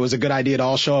they thought it was a good idea to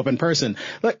all show up in person.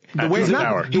 Look, he's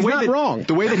not wrong.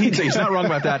 The way that he's not wrong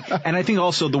about that, and I think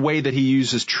also the way that he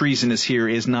uses treasonous here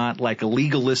is not like a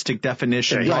legalistic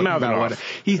definition.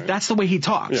 That's the way he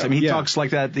talks. Yeah. I mean, he talks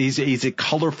like that. He's a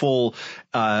colorful,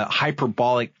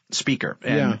 hyperbolic speaker,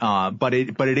 and but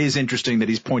it is interesting that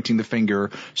he's pointing the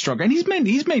finger stronger, and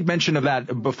he's made mention of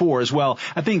that before as well.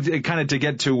 I think kind of to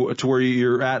get to where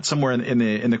you're at somewhere in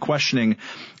the questioning,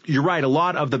 you're right. A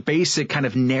lot of the basic kind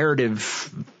of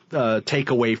narrative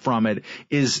takeaway from it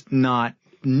is not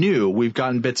new. We've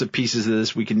gotten bits and pieces of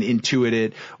this. We can intuit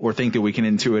it or think that we can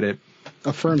intuit it.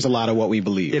 Affirms a lot of what we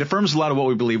believe. It affirms a lot of what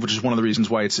we believe, which is one of the reasons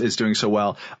why it's doing so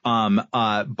well.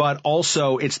 But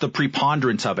also it's the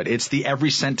preponderance of it. It's the every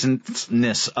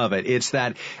sentence-ness of it. It's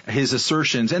that his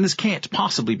assertions, and this can't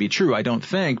possibly be true, I don't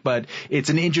think, but it's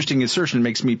an interesting assertion. It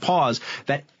makes me pause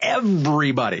that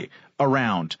everybody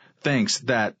around thinks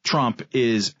that Trump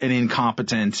is an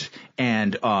incompetent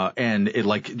and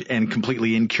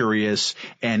completely incurious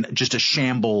and just a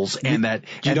shambles, and that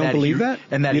you don't believe that,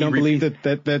 and that you don't believe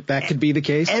that could be the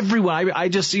case. Everyone, I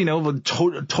just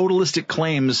totalistic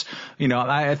claims.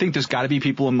 I think there's got to be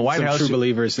people in the White House, true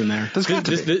believers in there.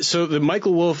 So the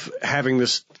Michael Wolff having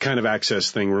this kind of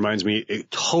access thing reminds me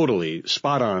totally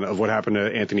spot on of what happened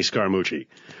to Anthony Scaramucci,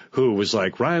 who was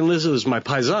like, Ryan Lizzo is my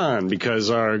paisan because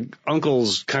our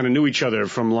uncles kind of knew each other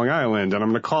from Long Island, and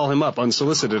I'm going to call him up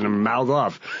unsolicited and mouth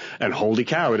off. And holy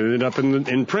cow, it ended up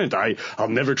in print. I'll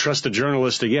never trust a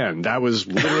journalist again. That was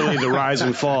literally the rise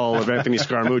and fall of Anthony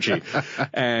Scaramucci.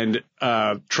 And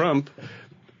Trump,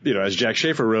 as Jack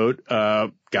Schaefer wrote,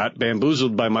 got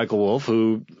bamboozled by Michael Wolff,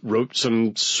 who wrote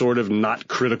some sort of not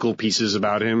critical pieces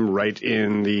about him right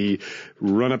in the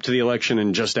run-up to the election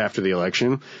and just after the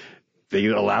election. They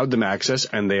allowed them access,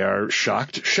 and they are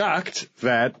shocked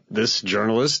that this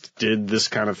journalist did this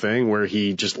kind of thing where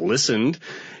he just listened.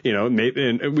 Maybe,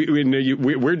 and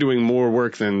we're doing more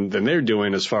work than they're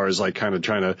doing as far as like kind of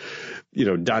trying to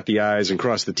dot the I's and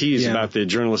cross the T's about the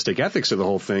journalistic ethics of the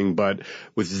whole thing. But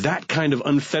with that kind of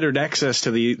unfettered access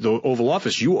to the Oval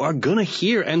Office, you are going to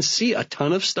hear and see a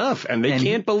ton of stuff, and they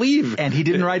can't believe. And he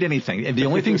didn't write anything. And the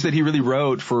only things that he really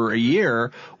wrote for a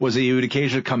year was that he would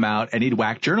occasionally come out and he'd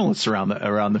whack journalists around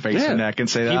the face and neck and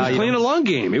say that he was playing a long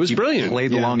game. It was brilliant.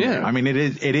 Played the long game. I mean,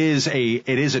 it is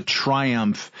a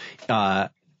triumph.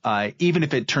 Even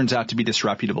if it turns out to be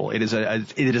disreputable, it is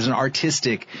an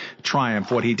artistic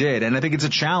triumph what he did, and I think it's a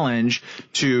challenge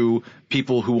to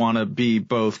people who want to be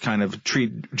both kind of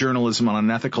treat journalism on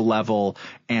an ethical level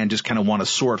and just kind of want to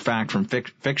sort fact from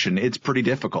fiction. It's pretty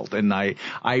difficult, and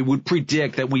I would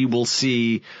predict that we will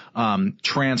see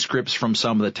transcripts from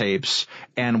some of the tapes,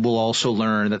 and we'll also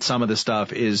learn that some of the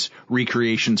stuff is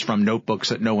recreations from notebooks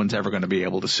that no one's ever going to be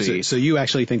able to see. So you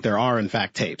actually think there are in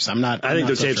fact tapes? I think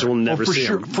the tapes will never see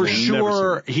them. For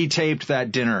sure, he taped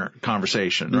that dinner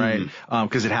conversation, right?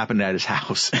 Because it happened at his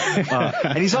house.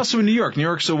 And he's also in New York. New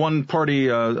York's a one-party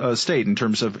state in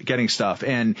terms of getting stuff.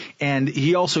 And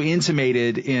he also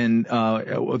intimated in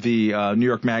the New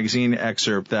York Magazine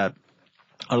excerpt that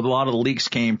a lot of the leaks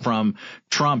came from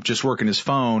Trump just working his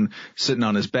phone, sitting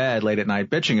on his bed late at night,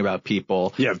 bitching about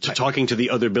people. Yeah, talking to the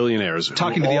other billionaires.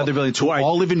 Who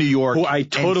all live in New York. Who I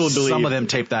totally believe. Some of them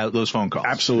taped those phone calls.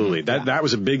 Absolutely. That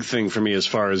was a big thing for me as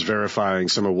far as verifying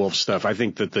some of Wolf's stuff. I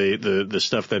think that the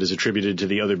stuff that is attributed to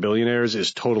the other billionaires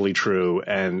is totally true,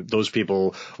 and those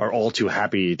people are all too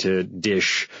happy to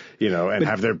dish, and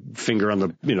have their finger on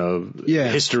the,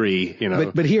 history,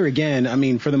 But here again, I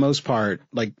mean, for the most part,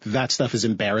 like, that stuff is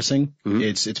embarrassing.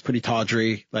 It's pretty tawdry.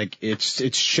 Like, it's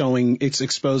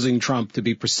exposing Trump to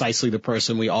be precisely the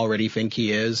person we already think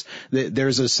he is.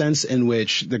 There's a sense in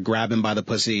which the grab him by the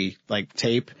pussy, like,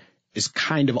 tape is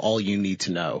kind of all you need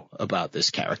to know about this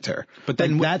character. But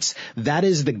then that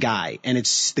is the guy, and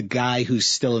it's the guy who's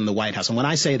still in the White House. And when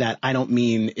I say that, I don't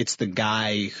mean it's the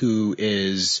guy who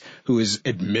is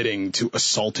admitting to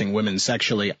assaulting women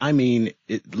sexually. I mean,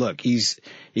 look, he's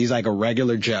like a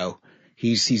regular Joe.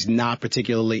 He's not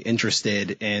particularly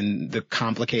interested in the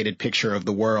complicated picture of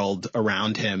the world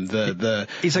around him. He's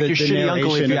like your shitty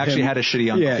uncle if you actually had a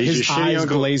shitty uncle. Yeah, his eyes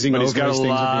glazing over, he's got a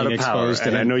lot of power,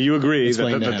 and I know you agree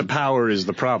that the power is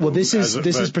the problem. Well, this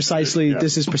is precisely But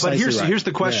right. here's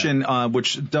the question,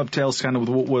 which dovetails kind of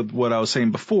with what I was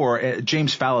saying before.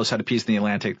 James Fallows had a piece in the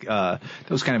Atlantic that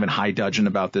was kind of in high dudgeon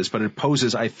about this, but it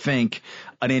poses, I think,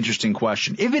 an interesting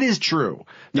question. If it is true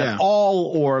that all,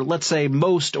 or let's say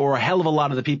most, or a hell of a lot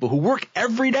of the people who work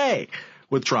every day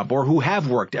with Trump, or who have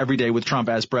worked every day with Trump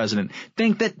as president,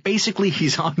 think that basically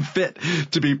he's unfit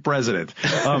to be president.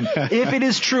 If it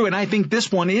is true, and I think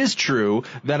this one is true,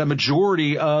 that a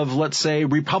majority of, let's say,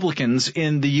 Republicans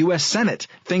in the U.S. Senate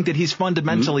think that he's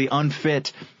fundamentally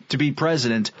unfit to be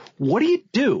president, what do you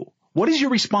do? What is your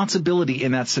responsibility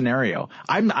in that scenario?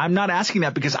 I'm not asking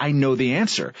that because I know the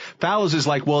answer. Fallows is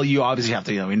like, well, you obviously have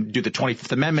to do the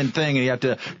 25th Amendment thing, and you have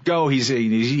to go. He's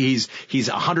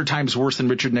 100 times worse than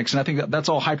Richard Nixon. I think that's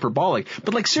all hyperbolic.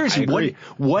 But like, seriously,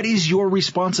 what is your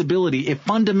responsibility if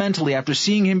fundamentally, after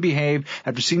seeing him behave,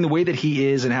 after seeing the way that he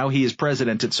is and how he is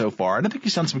presidented so far, and I think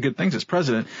he's done some good things as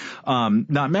president,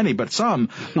 not many, but some.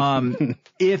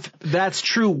 If that's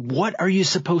true, what are you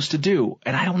supposed to do?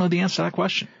 And I don't know the answer to that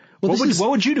question. Well, what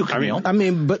would you do, Camille? I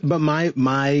mean, but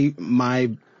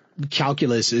my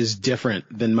calculus is different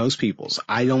than most people's.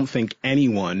 I don't think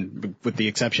anyone, with the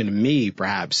exception of me,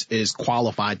 perhaps, is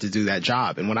qualified to do that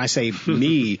job. And when I say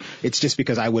me, it's just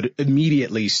because I would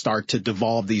immediately start to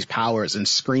devolve these powers and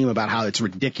scream about how it's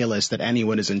ridiculous that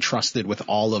anyone is entrusted with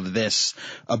all of this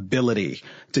ability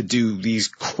to do these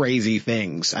crazy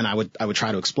things. And I would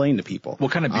try to explain to people.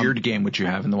 What kind of beard game would you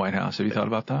have in the White House? Have you thought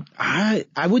about that? I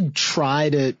would try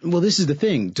to, well, this is the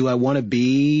thing. Do I want to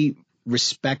be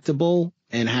respectable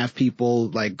and have people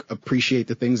like appreciate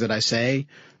the things that I say?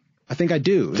 I think I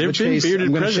do. There have been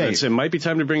bearded presidents. It might be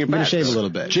time to bring it back. I'm going to shave a little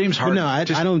bit. James Harden. No, I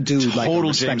don't do like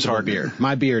a James Harden beard.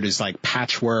 My beard is like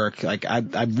patchwork. Like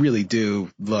I really do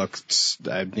look,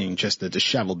 I mean, just a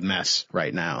disheveled mess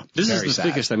right now. This is the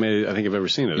thickest I think I've ever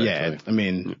seen it. Yeah. Actually. I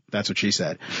mean, that's what she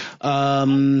said.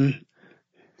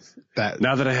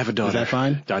 Now that I have a daughter. Is that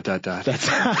fine? ... That's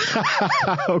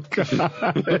oh, God.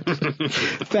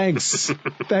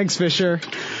 Thanks, Fisher.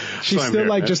 She's still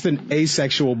like just an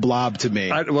asexual blob to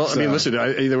me. I mean, listen,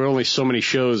 there were only so many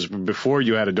shows before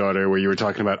you had a daughter where you were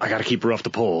talking about, I got to keep her off the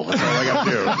pole. That's all I got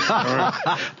to do.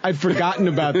 I'd forgotten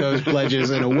about those pledges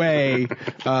in a way,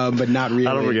 but not really.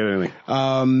 I don't forget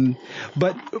anything.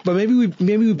 But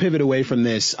maybe we pivot away from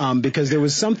this, because there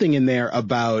was something in there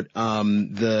about,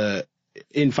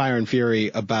 in Fire and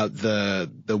Fury about the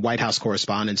White House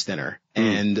Correspondents' Dinner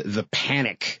and the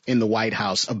panic in the White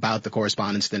House about the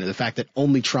Correspondents' Dinner, the fact that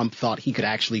only Trump thought he could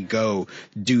actually go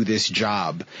do this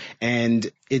job. And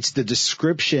it's the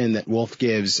description that Wolf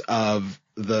gives of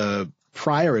the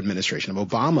prior administration of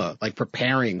Obama, like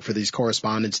preparing for these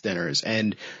correspondence dinners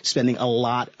and spending a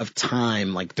lot of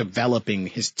time like developing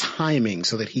his timing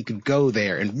so that he could go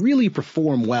there and really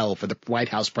perform well for the White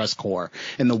House press corps.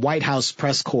 And the White House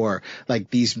press corps, like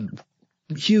these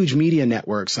huge media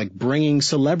networks, like bringing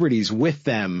celebrities with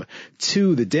them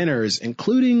to the dinners,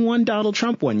 including one Donald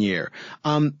Trump one year.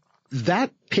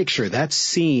 That picture, that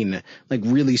scene, like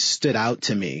really stood out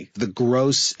to me. The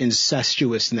gross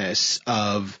incestuousness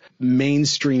of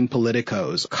mainstream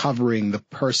politicos covering the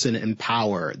person in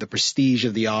power, the prestige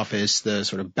of the office, the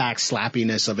sort of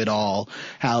backslappiness of it all.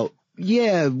 How,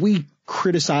 yeah, we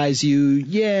criticize you.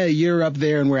 Yeah, you're up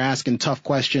there and we're asking tough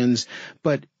questions.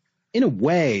 But in a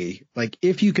way, like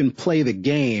if you can play the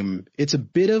game, it's a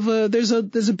bit of there's a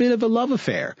bit of a love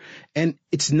affair. And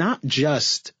it's not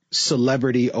just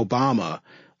celebrity Obama,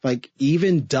 like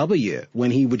even W,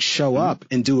 when he would show up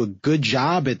and do a good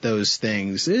job at those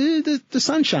things, the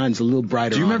sun shines a little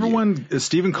brighter. Do you remember when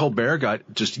Stephen Colbert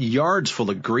got just yards full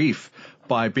of grief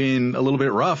by being a little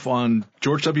bit rough on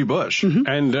George W. Bush?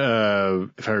 And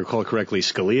if I recall correctly,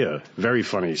 Scalia, very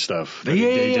funny stuff. He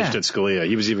dished at Scalia.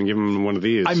 He was even given one of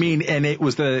these. I mean, and it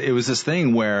was this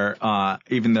thing where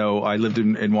even though I lived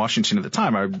in Washington at the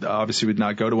time, I obviously would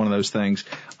not go to one of those things.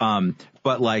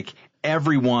 But like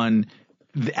everyone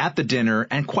at the dinner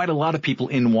and quite a lot of people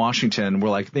in Washington were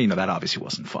like, that obviously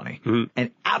wasn't funny.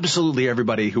 And absolutely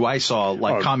everybody who I saw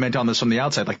comment on this from the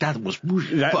outside, like that was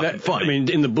fucking funny. I mean,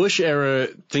 in the Bush era,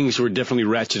 things were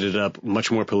definitely ratcheted up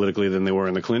much more politically than they were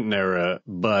in the Clinton era,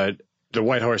 but the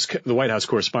White House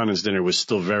Correspondents' Dinner was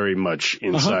still very much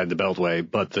inside the Beltway,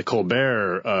 but the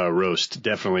Colbert roast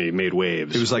definitely made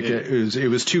waves. It was like it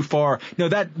was too far. No,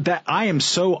 that I am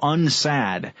so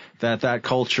unsad that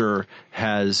culture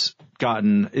has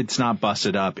gotten, it's not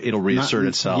busted up. It'll reassert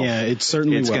itself. Yeah, it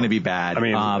certainly It's will. going to be bad. I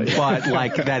mean, but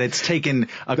like that, it's taken a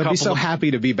couple. They'll be so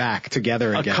happy to be back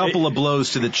together again. A couple of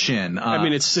blows to the chin. I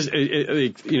mean, it's just,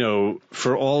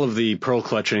 for all of the pearl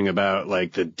clutching about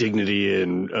like the dignity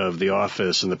of the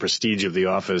office and the prestige of the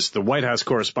office, the White House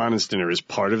Correspondents' Dinner is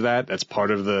part of that. That's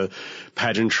part of the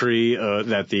pageantry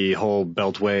that the whole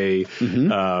Beltway,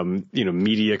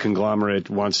 media conglomerate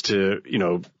wants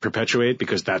to, perpetuate,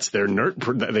 because that's their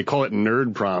nerd. They call it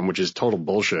nerd prom, which is total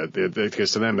bullshit.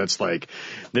 Because to them, that's like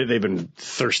they've been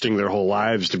thirsting their whole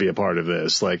lives to be a part of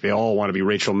this. Like they all want to be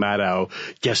Rachel Maddow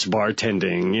guest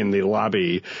bartending in the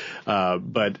lobby,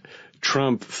 but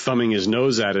Trump thumbing his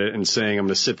nose at it and saying, I'm going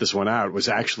to sit this one out, was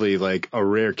actually like a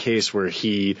rare case where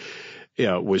he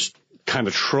was kind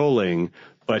of trolling,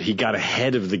 but he got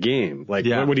ahead of the game. Like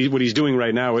what he's doing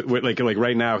right now, like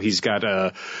right now he's got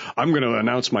I'm going to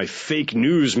announce my fake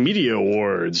news media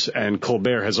awards, and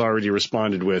Colbert has already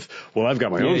responded with, well, I've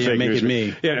got my own fake news.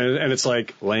 Me. Yeah, and it's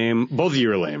like lame. Both of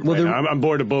you are lame. Well, right now. I'm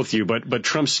bored of both of you. But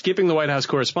Trump skipping the White House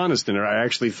Correspondents' Dinner, I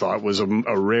actually thought was a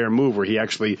rare move where he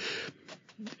actually.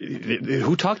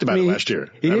 Who talked about it last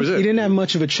year? He didn't have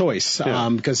much of a choice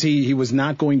because he was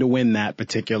not going to win that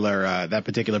particular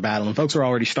battle, and folks are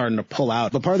already starting to pull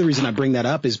out. But part of the reason I bring that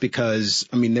up is because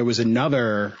there was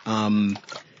another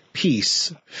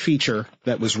feature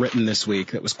that was written this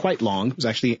week that was quite long. It was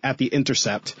actually at The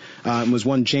Intercept. It was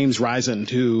one James Risen,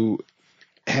 who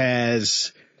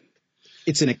has.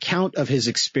 It's an account of his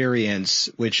experience,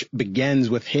 which begins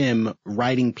with him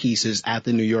writing pieces at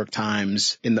the New York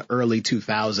Times in the early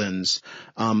 2000s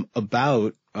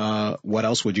about what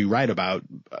else would you write about?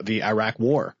 The Iraq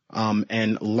War,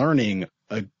 and learning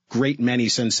a great many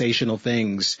sensational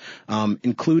things,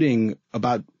 including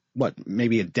about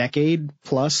maybe a decade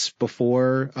plus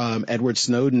before Edward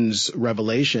Snowden's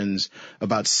revelations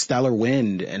about Stellar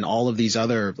Wind and all of these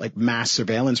other like mass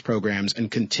surveillance programs,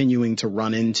 and continuing to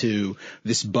run into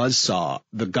this buzzsaw,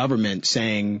 the government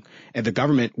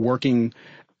working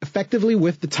effectively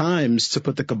with the Times to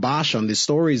put the kibosh on the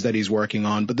stories that he's working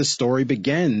on. But the story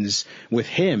begins with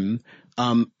him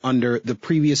under the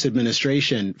previous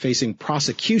administration facing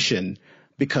prosecution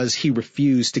because he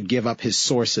refused to give up his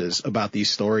sources about these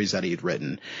stories that he'd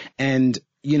written. And,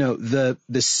 the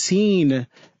scene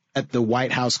at the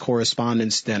White House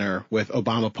Correspondents' Dinner with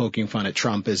Obama poking fun at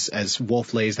Trump, as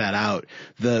Wolf lays that out,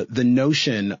 the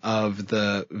notion of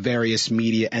the various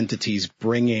media entities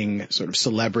bringing sort of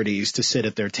celebrities to sit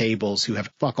at their tables who have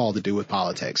fuck all to do with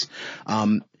politics,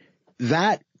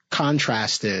 that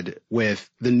contrasted with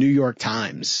the New York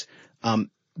Times,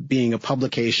 being a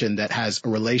publication that has a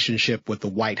relationship with the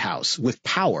White House, with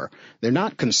power. They're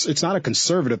not, it's not a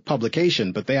conservative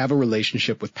publication, but they have a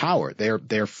relationship with power.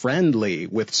 They're friendly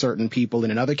with certain people,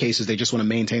 and in other cases, they just want to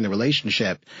maintain the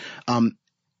relationship.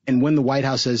 And when the White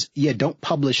House says, yeah, don't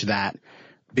publish that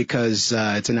because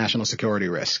it's a national security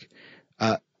risk,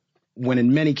 when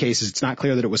in many cases it's not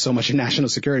clear that it was so much a national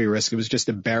security risk, it was just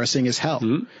embarrassing as hell.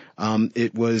 Mm-hmm.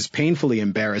 It was painfully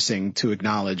embarrassing to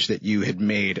acknowledge that you had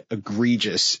made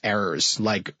egregious errors,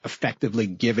 like effectively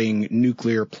giving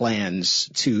nuclear plans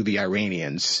to the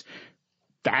Iranians.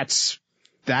 That's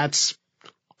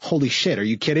holy shit. Are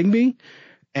you kidding me?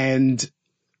 And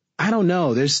I don't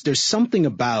know. There's something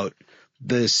about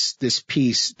this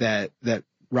piece that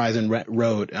Risen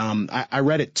wrote. I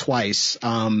read it twice.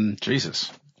 Jesus.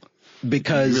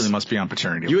 Because you really must be on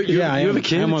paternity. You have a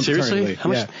kid? I'm on Seriously?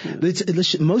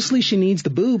 Paternity. Mostly she needs the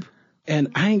boob, and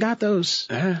I ain't got those.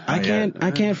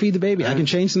 I can't feed the baby. I can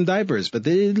change some diapers, but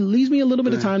it leaves me a little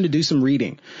bit of time to do some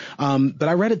reading. But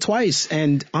I read it twice,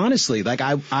 and honestly, like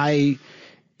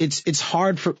it's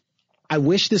hard for. I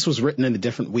wish this was written in a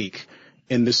different week.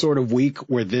 In the sort of week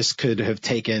where this could have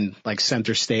taken like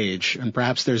center stage, and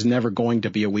perhaps there's never going to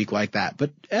be a week like that.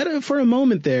 But for a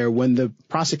moment there, when the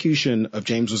prosecution of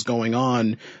James was going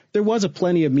on, there was a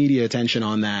plenty of media attention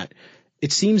on that.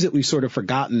 It seems that we've sort of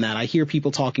forgotten that. I hear people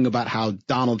talking about how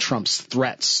Donald Trump's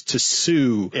threats to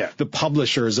sue the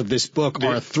publishers of this book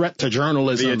are a threat to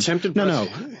journalism.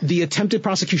 The attempted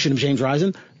prosecution of James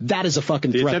Risen, that is a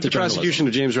fucking threat to journalism. The attempted prosecution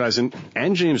of James Risen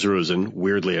and James Rosen,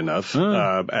 weirdly enough,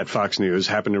 at Fox News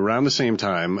happened around the same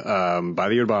time by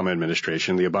the Obama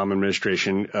administration. The Obama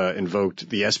administration invoked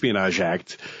the Espionage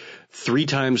Act 3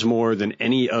 times more than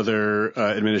any other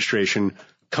administration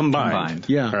combined.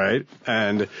 Yeah. Right.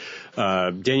 And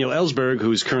Daniel Ellsberg,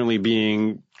 who's currently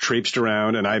being traipsed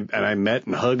around, and I met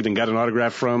and hugged and got an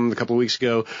autograph from a couple of weeks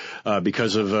ago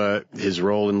because of his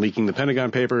role in leaking the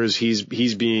Pentagon Papers.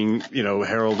 He's being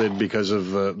heralded because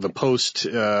of the Post,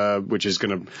 which is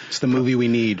going to. It's the movie we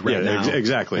need right now.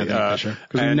 Exactly. Because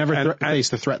we never faced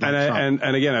the threat like Trump.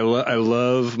 And again, I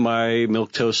love my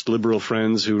milquetoast liberal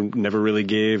friends who never really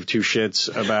gave 2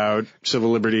 shits about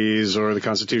civil liberties or the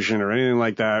Constitution or anything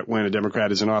like that when a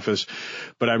Democrat is in office.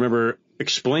 But I remember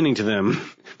explaining to them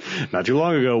not too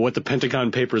long ago what the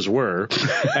Pentagon Papers were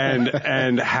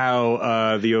and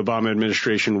how the Obama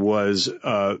administration was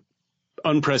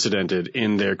unprecedented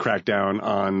in their crackdown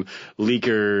on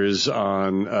leakers,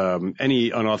 on any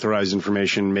unauthorized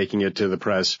information making it to the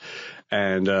press,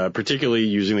 and particularly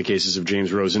using the cases of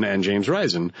James Rosen and James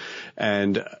Risen.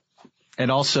 And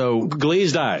also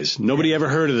glazed eyes. Nobody ever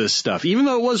heard of this stuff, even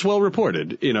though it was well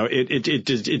reported. It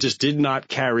just did not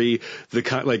carry the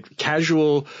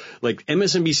casual, like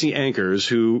MSNBC anchors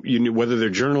who, whether they're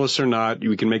journalists or not,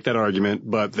 we can make that argument,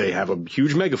 but they have a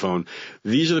huge megaphone.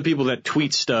 These are the people that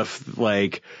tweet stuff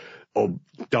like, oh,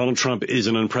 Donald Trump is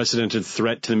an unprecedented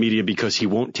threat to the media because he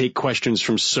won't take questions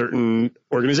from certain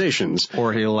organizations.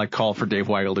 Or he'll call for Dave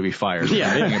Weigel to be fired.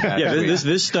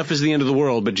 This stuff is the end of the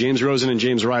world, but James Rosen and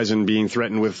James Risen being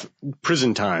threatened with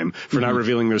prison time for not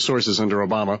revealing their sources under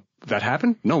Obama. That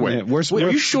happened? No way. Yeah, are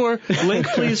you sure? Link,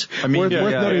 please. Worth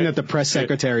noting that the press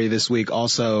secretary this week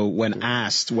also, when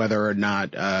asked whether or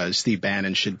not Steve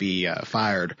Bannon should be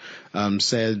fired,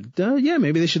 said,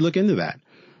 maybe they should look into that.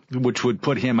 Which would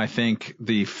put him, I think,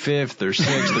 the 5th or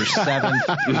 6th or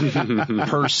 7th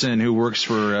person who works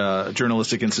for a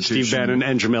journalistic institution. Steve Bannon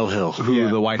and Jamel Hill.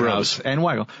 The White House. And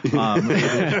Weigel.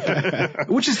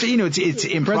 Which is, it's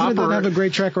improper. The president doesn't have a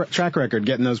great track record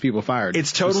getting those people fired.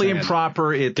 It's totally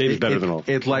improper. Dave's better than all.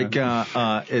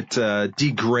 It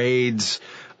degrades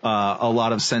a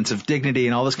lot of sense of dignity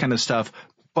and all this kind of stuff.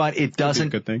 But it doesn't.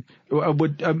 Good thing.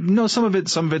 No, some of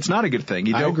it's not a good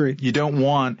thing. I agree. You don't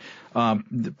want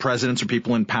presidents or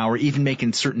people in power even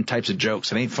making certain types of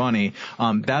jokes. It ain't funny.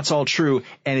 That's all true,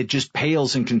 and it just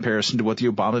pales in comparison to what the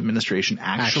Obama administration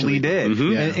actually did,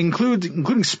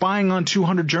 including spying on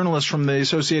 200 journalists from the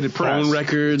Associated Press. Phone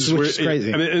records, which is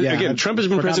crazy. Again, Trump has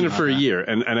been president for a year,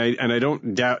 and I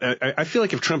don't doubt. I feel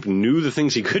like if Trump knew the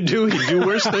things he could do, he'd do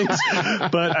worse things.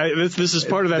 But this is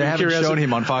part of that. They haven't shown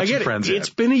him on Fox and Friends yet. It's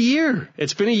been a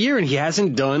year. And he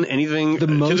hasn't done anything to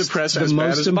the press as bad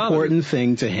as the most important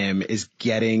thing to him is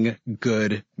getting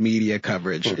good media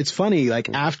coverage. It's funny,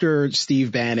 after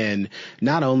Steve Bannon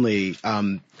not only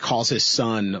calls his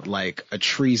son like a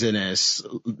treasonous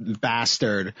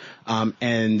bastard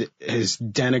and has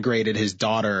denigrated his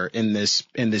daughter in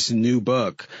this new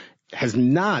book, has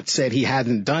not said he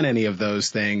hadn't done any of those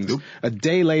things. Nope. A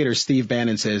day later, Steve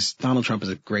Bannon says, Donald Trump is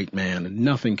a great man and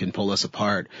nothing can pull us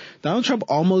apart. Donald Trump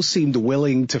almost seemed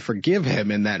willing to forgive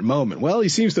him in that moment. Well, he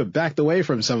seems to have backed away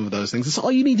from some of those things. That's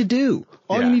all you need to do.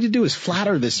 All you need to do is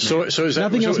flatter this man. So is that,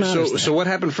 nothing else matters. So what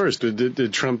happened first?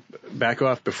 Did Trump back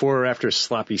off before or after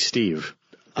Sloppy Steve?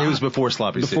 It was before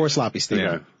Sloppy Steve. Before Sloppy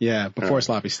Steve. Yeah, before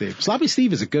Sloppy Steve. Sloppy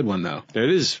Steve is a good one, though. It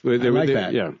is. I like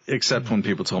that. Yeah. Except when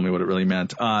people told me what it really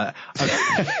meant. I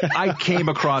came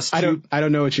across I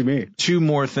don't know what you mean. Two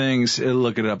more things.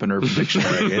 Look it up in Urban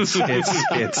Dictionary.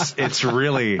 It's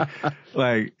really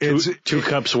like it's two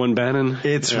cups, one Bannon.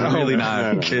 It's really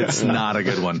not. It's not a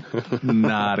good one.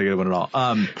 Not a good one at all.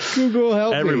 Google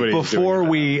help Everybody me.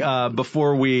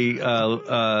 Before we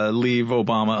leave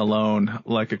Obama alone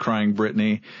like a crying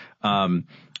Britney.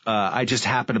 I just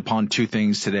happened upon two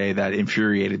things today that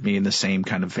infuriated me in the same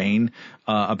kind of vein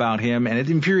about him, and it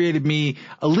infuriated me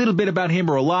a little bit about him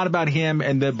or a lot about him,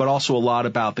 but also a lot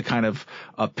about the kind of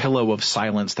pillow of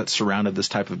silence that surrounded this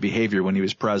type of behavior when he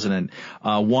was president.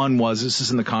 One was, this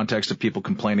is in the context of people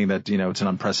complaining that it's an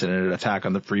unprecedented attack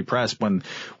on the free press when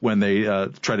they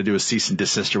try to do a cease and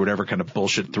desist or whatever kind of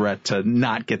bullshit threat to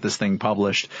not get this thing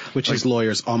published. Which his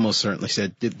lawyers almost certainly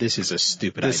said, this is a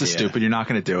stupid idea. This is stupid. You're not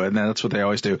going to do it, and that's what they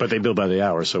always do. But they bill by the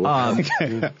hour, so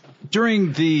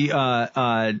during the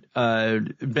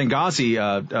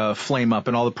Benghazi flame up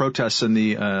and all the protests in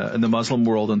the Muslim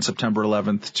world on September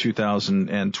 11th,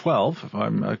 2012, if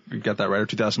I got that right, or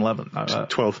 2011,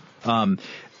 12.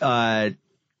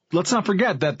 Let's not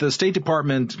forget that the State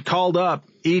Department called up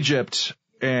Egypt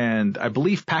and I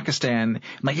believe Pakistan. I'm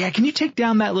like, yeah, can you take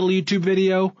down that little YouTube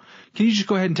video? Can you just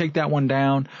go ahead and take that one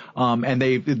down? And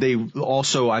they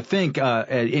also, I think,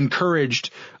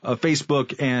 encouraged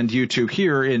Facebook and YouTube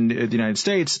here in the United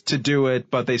States to do it,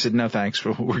 but they said, no, thanks,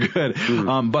 we're good.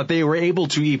 But they were able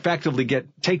to effectively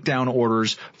get takedown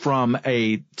orders from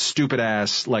a stupid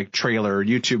ass trailer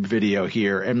YouTube video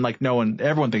here. And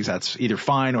everyone thinks that's either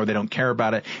fine or they don't care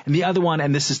about it. And the other one,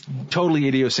 and this is totally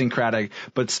idiosyncratic,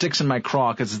 but sticks in my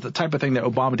craw because it's the type of thing that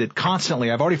Obama did constantly.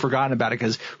 I've already forgotten about it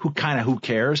because who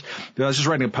cares? I was just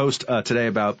writing a post today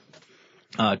about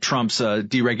Trump's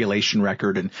deregulation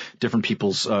record and different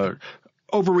people's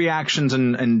overreactions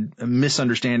and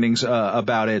misunderstandings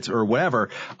about it or whatever.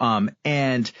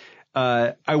 And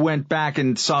I went back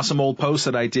and saw some old posts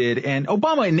that I did, and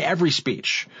Obama in every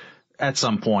speech at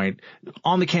some point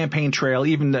on the campaign trail,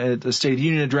 even the State of the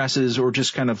Union addresses or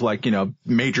just kind of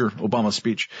major Obama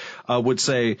speech, would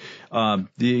say,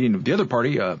 the other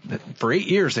party, for 8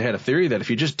 years, they had a theory that if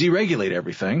you just deregulate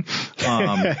everything,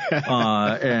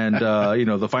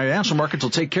 the financial markets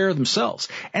will take care of themselves.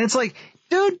 And it's like,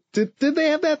 dude, did they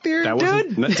have that theory? That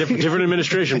was different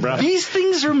administration, bro. These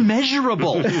things are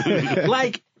measurable.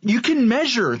 You can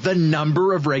measure the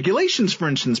number of regulations, for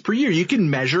instance, per year. You can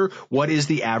measure what is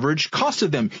the average cost of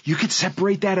them. You could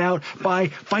separate that out by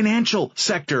financial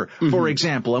sector, for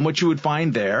example. And what you would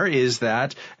find there is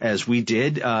that, as we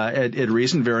did at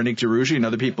Reason, Veronique DeRougy and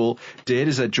other people did,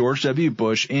 is that George W.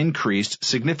 Bush increased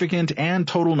significant and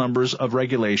total numbers of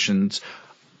regulations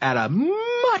at a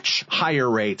much higher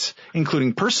rate,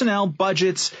 including personnel,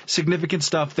 budgets, significant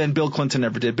stuff than Bill Clinton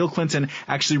ever did. Bill Clinton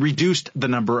actually reduced the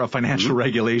number of financial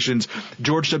regulations.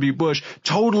 George W. Bush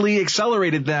totally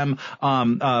accelerated them,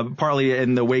 partly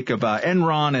in the wake of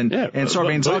Enron and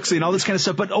Sarbanes-Oxley and all this kind of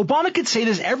stuff. But Obama could say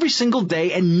this every single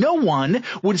day, and no one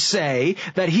would say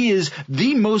that he is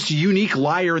the most unique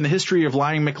liar in the history of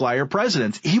lying McLiar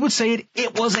presidents. He would say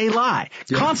it was a lie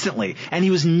constantly, and he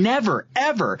was never,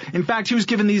 ever. In fact, he was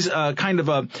given these kind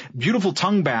of beautiful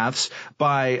tongue baths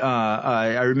by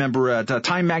I remember at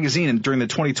Time Magazine during the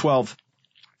 2012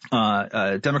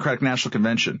 Democratic National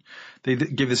Convention. They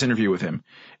give this interview with him,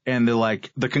 and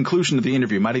the conclusion of the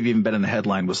interview might have even been in the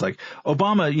headline was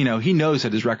Obama, he knows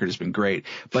that his record has been great,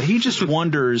 but he just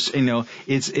wonders,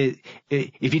 if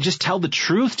you just tell the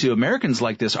truth to Americans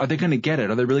like this, are they going to get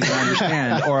it? Are they really going to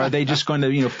understand, or are they just going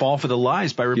to fall for the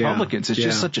lies by Republicans? It's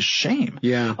just such a shame.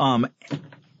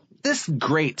 This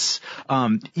grates,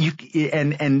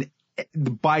 and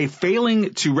by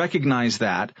failing to recognize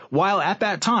that, while at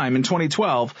that time in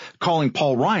 2012 calling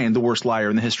Paul Ryan the worst liar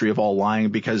in the history of all lying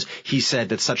because he said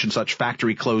that such and such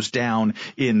factory closed down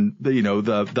in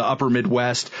the upper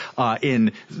Midwest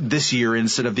in this year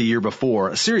instead of the year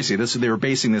before. Seriously, they were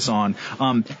basing this on.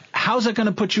 How's that going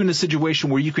to put you in a situation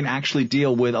where you can actually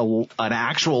deal with an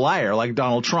actual liar like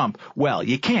Donald Trump? Well,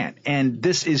 you can't. And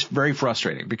this is very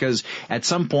frustrating because at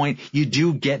some point you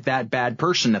do get that bad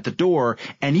person at the door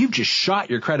and you've just just shot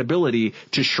your credibility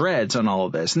to shreds on all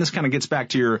of this. And this kind of gets back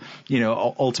to your,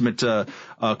 ultimate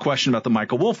question about the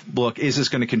Michael Wolff book. Is this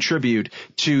going to contribute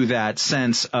to that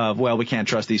sense of, well, we can't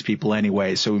trust these people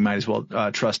anyway, so we might as well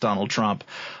trust Donald Trump?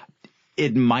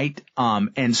 It might,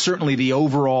 and certainly the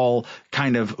overall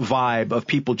kind of vibe of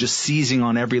people just seizing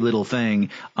on every little thing,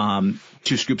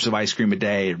 2 scoops of ice cream a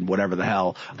day, and whatever the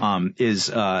hell, is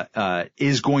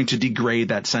going to degrade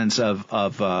that sense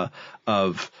of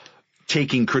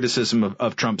taking criticism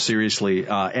of Trump seriously,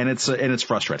 and it's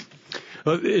frustrating.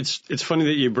 Well, it's funny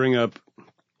that you bring up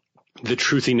the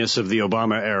truthiness of the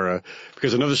Obama era,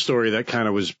 because another story that kind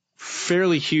of was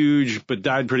fairly huge but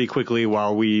died pretty quickly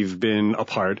while we've been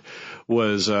apart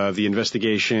was the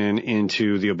investigation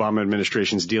into the Obama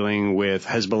administration's dealing with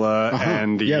Hezbollah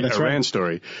and the Iran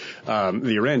story,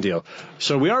 the Iran deal.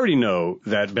 So we already know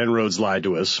that Ben Rhodes lied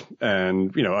to us,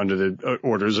 and under the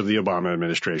orders of the Obama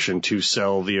administration to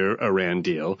sell the Iran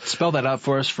deal. Spell that out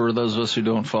for us, for those of us who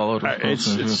don't follow it.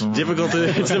 It's difficult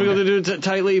to do it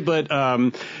tightly, but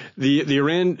the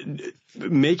Iran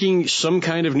making some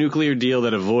kind of nuclear deal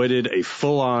that avoided a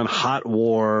full-on hot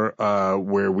war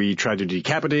where we tried to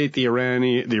decapitate the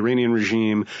Iranian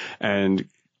regime and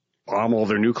bomb all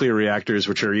their nuclear reactors,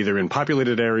 which are either in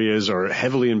populated areas or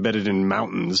heavily embedded in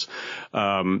mountains.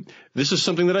 This is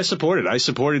something that I supported. I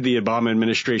supported the Obama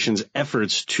administration's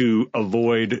efforts to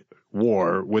avoid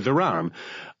war with Iran.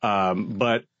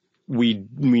 But we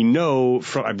know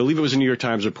from, I believe it was a New York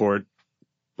Times report,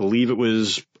 I believe it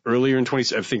was earlier in I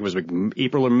think it was like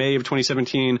April or May of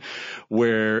 2017,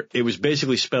 where it was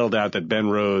basically spelled out that Ben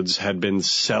Rhodes had been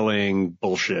selling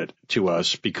bullshit to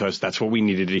us because that's what we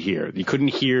needed to hear. You couldn't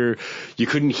hear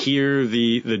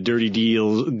the dirty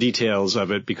details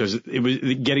of it because it was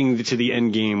getting to the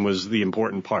end game was the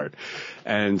important part.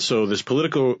 And so this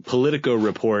Politico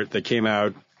report that came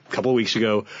out a couple of weeks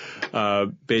ago,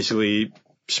 basically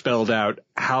spelled out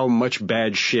how much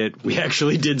bad shit we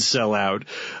actually did sell out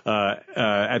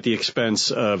at the expense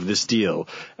of this deal.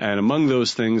 And among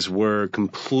those things were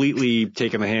completely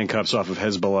taking the handcuffs off of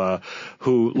Hezbollah,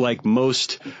 who, like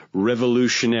most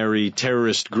revolutionary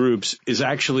terrorist groups, is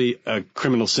actually a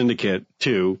criminal syndicate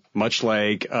too, much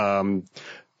like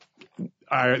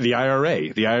the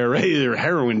IRA. The IRA, they're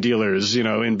heroin dealers,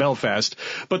 in Belfast,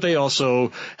 but they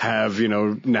also have,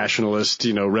 nationalist,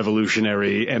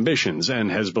 revolutionary ambitions. And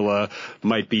Hezbollah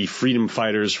might be freedom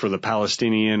fighters for the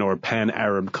Palestinian or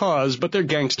pan-Arab cause, but they're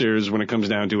gangsters when it comes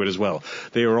down to it as well.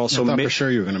 They were also... I thought for sure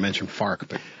you were going to mention FARC,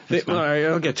 but...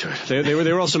 I'll get to it. They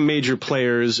were also major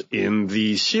players in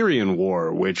the Syrian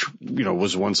war, which,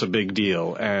 was once a big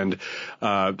deal. And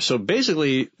so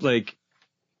basically, like,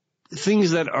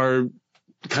 things that are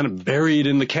kind of buried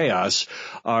in the chaos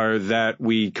are that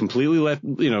we completely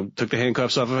took the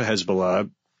handcuffs off of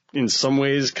Hezbollah, in some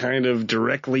ways kind of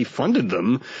directly funded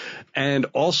them, and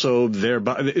also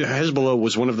Hezbollah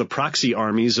was one of the proxy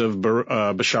armies of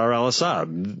Bashar al-Assad,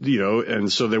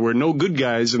 and so there were no good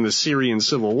guys in the Syrian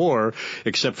civil war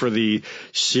except for the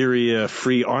Syria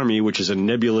Free Army, which is a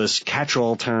nebulous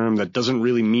catch-all term that doesn't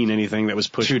really mean anything, that was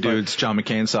pushed. Two dudes, John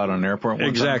McCain saw it on an airport one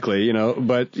exactly, time.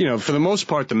 But, for the most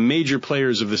part, the major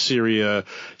players of the Syria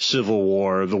civil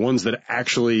war, the ones that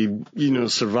actually,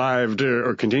 survived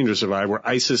or continue to survive, were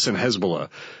ISIS and Hezbollah.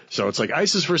 So it's like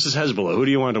ISIS versus Hezbollah. Who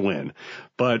do you want to win?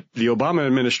 But the Obama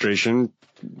administration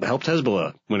helped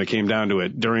Hezbollah when it came down to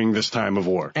it during this time of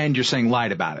war. And you're saying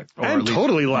lied about it. And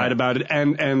totally lied about it.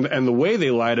 And the way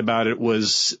they lied about it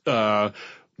was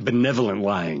benevolent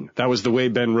lying. That was the way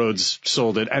Ben Rhodes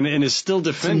sold it, and is still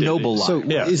defended. It's a noble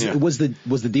lie. So was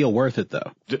the deal worth it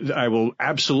though? I will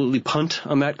absolutely punt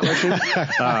on that question.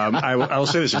 I will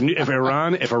say this: if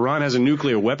Iran has a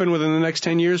nuclear weapon within the next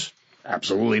 10 years,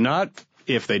 absolutely not.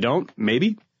 If they don't,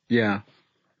 maybe. Yeah.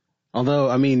 Although,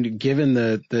 I mean, given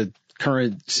the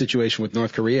current situation with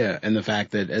North Korea and the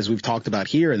fact that, as we've talked about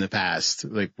here in the past,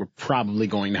 like, we're probably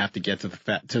going to have to get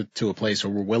to a place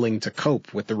where we're willing to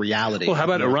cope with the reality. Well, how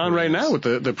about Iran right now with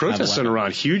the protests in Iran?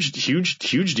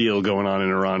 Huge deal going on in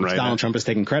Iran right now. Donald Trump is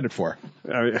taking credit for.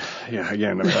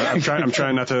 Again, I'm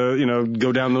trying not to,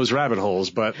 go down those rabbit holes,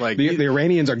 but like the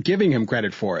Iranians are giving him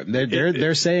credit for it.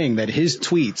 They're saying that his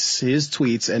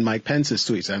tweets and Mike Pence's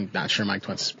tweets, I'm not sure Mike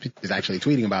Pence is actually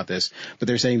tweeting about this, but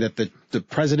they're saying that the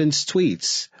president's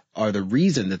tweets are the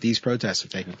reason that these protests are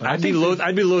taking place. I'd be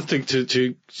loath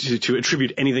to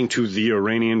attribute anything to the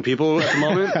Iranian people at the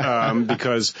moment,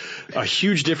 because a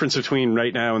huge difference between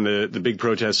right now and the big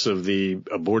protests of the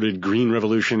aborted Green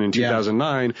Revolution in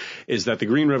 2009 is that the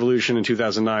Green Revolution in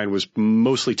 2009 was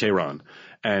mostly Tehran.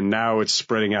 And now it's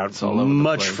spreading out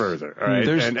much further. Right?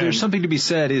 There's something to be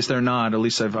said, is there not? At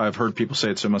least I've heard people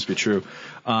say it, so it must be true.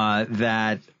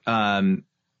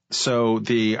 So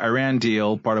the Iran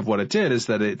deal, part of what it did is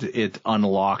that it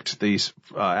unlocked these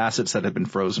assets that had been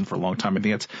frozen for a long time. I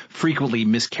think it's frequently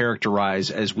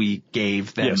mischaracterized as we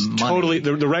gave them money. Totally.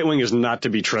 The right wing is not to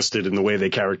be trusted in the way they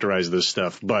characterize this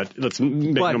stuff. But let's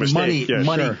make no mistake.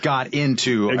 Money got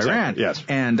into Iran. Yes.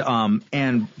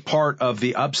 And part of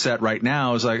the upset right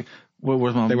now is like, they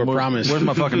were promised. Where's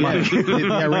my fucking money?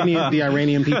 The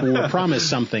Iranian people were promised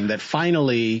something that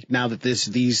finally, now that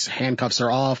these handcuffs are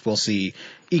off, we'll see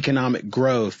economic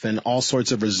growth and all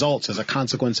sorts of results as a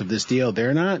consequence of this deal.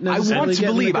 They're not necessarily. I want to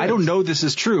believe. I don't know this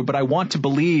is true, but I want to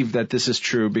believe that this is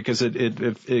true because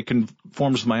it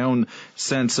conforms my own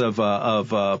sense of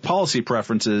policy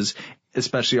preferences.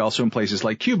 Especially also in places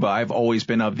like Cuba. I've always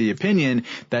been of the opinion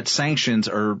that sanctions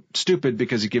are stupid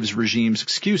because it gives regimes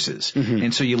excuses. Mm-hmm.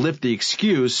 And so you lift the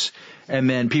excuse and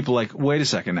then people are like, wait a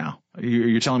second now.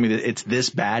 You're telling me that it's this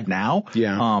bad now?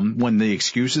 Yeah. When the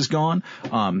excuse is gone?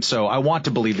 So I want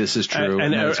to believe this is true.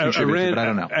 And Iran, but I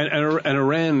don't know. And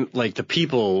Iran, like the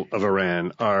people of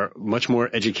Iran are much more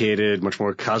educated, much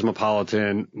more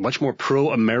cosmopolitan, much more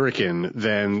pro-American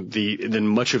than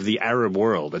much of the Arab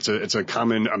world. It's a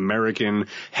common American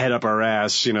head up our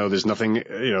ass. There's nothing,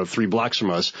 3 blocks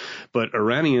from us. But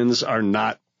Iranians are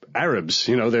not Arabs,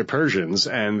 they're Persians,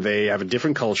 and they have a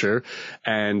different culture,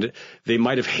 and they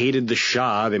might have hated the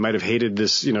Shah, they might have hated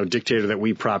this, dictator that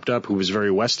we propped up who was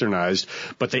very westernized,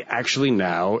 but they actually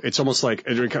now, it's almost like,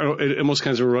 it almost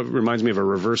kind of reminds me of a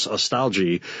reverse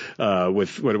nostalgia,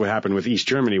 with what happened with East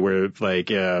Germany, where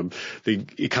the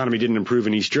economy didn't improve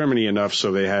in East Germany enough,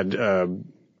 so they had,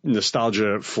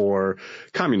 nostalgia for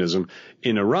communism.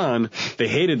 In Iran, they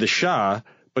hated the Shah,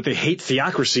 but they hate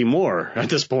theocracy more at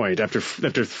this point after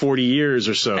 40 years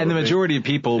or so. And the majority of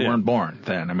people weren't born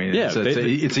then. I mean,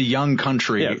 it's a young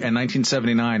country. Yeah. And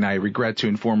 1979, I regret to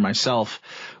inform myself,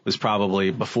 was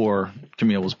probably before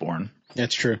Camille was born.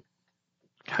 That's true.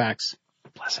 Facts.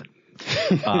 Bless it.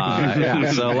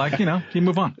 So you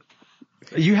move on.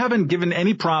 You haven't given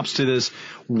any props to this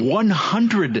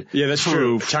 100 Yeah, that's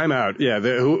proof. True. Time out. Yeah,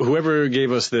 whoever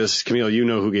gave us this, Camille,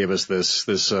 who gave us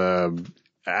this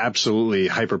absolutely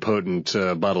hyper-potent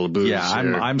bottle of booze. Yeah,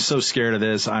 I'm so scared of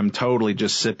this. I'm totally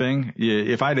just sipping.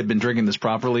 If I'd have been drinking this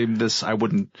properly, I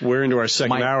wouldn't. We're into our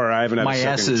second hour. I haven't had my a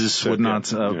second S's sip would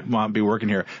not be working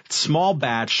here. Small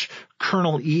batch,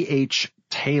 Colonel E.H.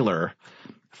 Taylor,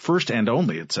 first and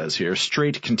only, it says here,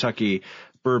 straight Kentucky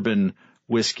bourbon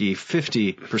whiskey,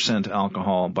 50%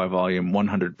 alcohol by volume,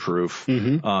 100 proof.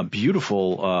 Mm-hmm.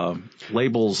 Beautiful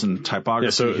labels and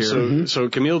typography here. So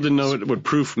Camille didn't know what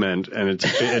proof meant, and it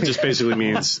just basically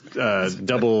means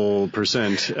double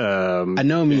percent. I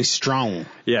know it means strong.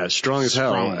 Yeah, strong as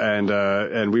hell.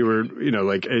 And we were,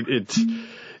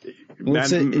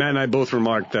 Matt and I both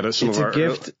remarked that it's a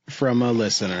gift from a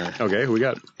listener. Okay, who we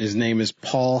got? His name is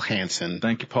Paul Hansen.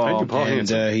 Thank you, Paul. And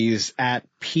he's at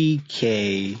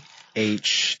PKH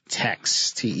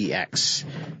Tex, T-E-X.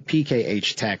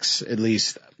 PKH Tex, at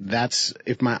least that's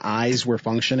if my eyes were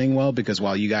functioning well, because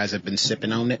while you guys have been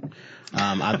sipping on it,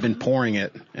 I've been pouring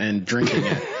it and drinking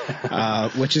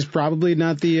it, which is probably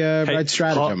not the right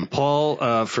stratagem.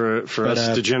 Paul, for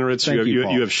us degenerates,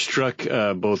 you have struck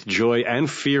both joy and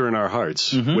fear in our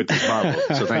hearts with this bottle,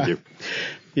 so thank you.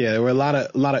 Yeah, there were a lot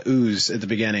of ooze at the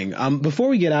beginning. Before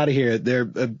we get out of here, there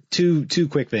are two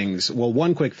quick things. Well,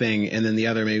 one quick thing, and then the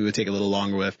other maybe we'll take a little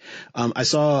longer with. I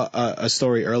saw a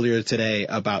story earlier today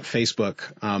about Facebook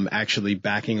actually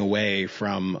backing away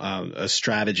from a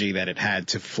strategy that it had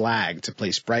to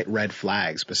place bright red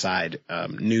flags beside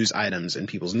news items in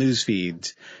people's news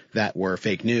feeds that were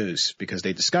fake news, because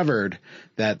they discovered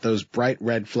that those bright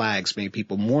red flags made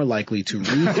people more likely to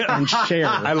read and share.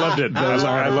 I loved it.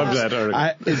 I loved that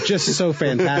article. It's just so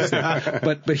fantastic.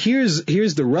 But here's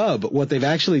the rub. What they've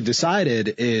actually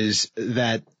decided is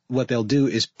that what they'll do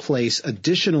is place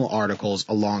additional articles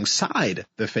alongside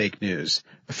the fake news,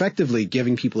 effectively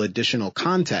giving people additional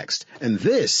context. And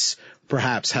this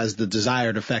perhaps has the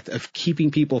desired effect of keeping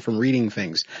people from reading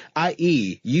things,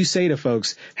 i.e. you say to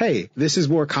folks, hey, this is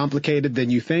more complicated than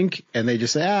you think, and they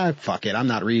just say, fuck it, I'm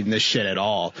not reading this shit at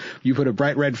all. You put a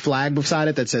bright red flag beside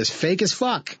it that says fake as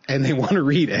fuck, and they want to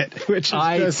read it, which is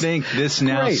I think this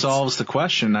now great. solves the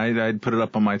question. I'd put it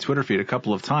up on my Twitter feed a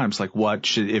couple of times, like what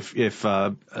should, if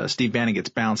Steve Bannon gets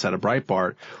bounced out of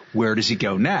Breitbart, where does he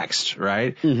go next,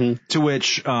 right? Mm-hmm. To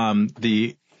which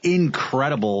the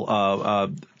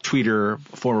incredible tweeter,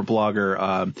 former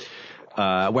blogger,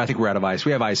 well, I think we're out of ice.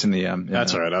 We have ice in the.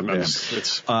 That's all right.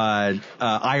 It's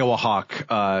Iowa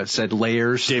Hawk said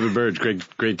layers. David Burge,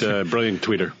 great, brilliant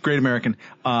tweeter, great American.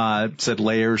 Said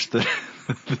layers.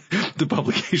 The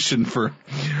publication for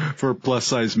plus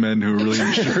size men who are really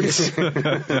in shirts.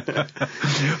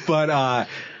 But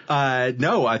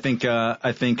no, I think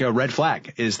Red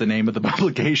Flag is the name of the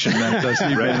publication that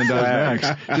Steve Bannon does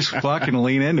next. Just fucking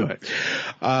lean into it.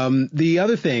 The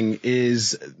other thing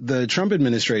is the Trump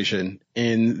administration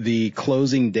in the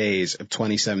closing days of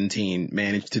 2017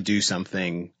 managed to do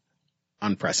something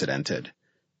unprecedented.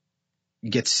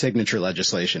 Get signature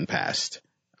legislation passed.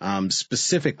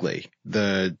 Specifically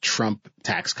the Trump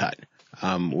tax cut,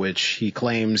 which he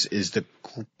claims is the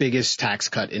biggest tax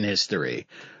cut in history,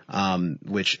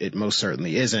 which it most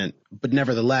certainly isn't. But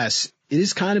nevertheless, it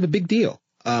is kind of a big deal.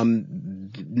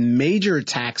 Major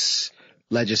tax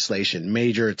legislation,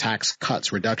 major tax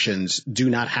cuts, reductions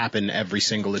do not happen every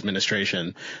single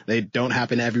administration. They don't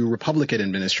happen every Republican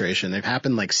administration. They've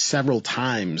happened like several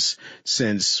times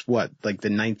since like the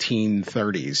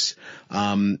 1930s.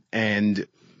 And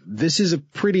this is a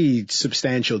pretty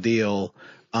substantial deal.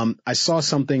 I saw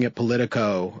something at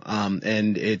Politico,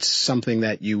 and it's something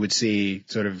that you would see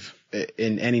sort of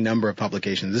in any number of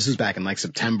publications. This was back in like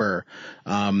September.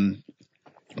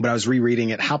 But I was rereading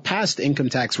it, how past income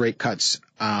tax rate cuts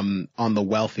on the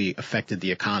wealthy affected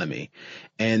the economy.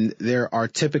 And there are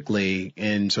typically,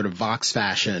 in sort of Vox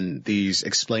fashion, these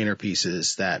explainer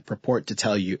pieces that purport to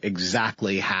tell you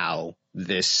exactly how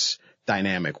this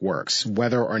dynamic works,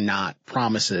 whether or not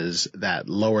promises that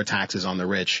lower taxes on the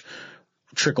rich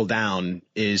trickle down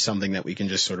is something that we can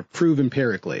just sort of prove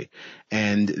empirically.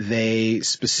 And they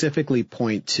specifically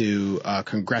point to a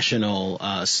congressional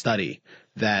study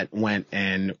that went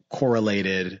and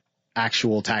correlated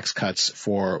actual tax cuts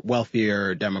for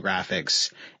wealthier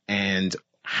demographics and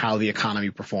how the economy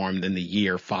performed in the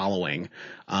year following.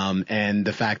 And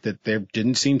the fact that there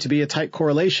didn't seem to be a tight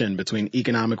correlation between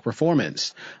economic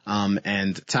performance,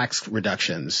 and tax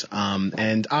reductions.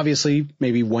 And obviously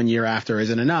maybe 1 year after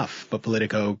isn't enough, but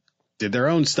Politico did their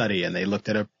own study and they looked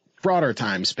at a broader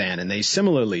time span, and they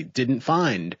similarly didn't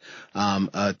find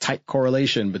a tight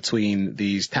correlation between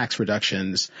these tax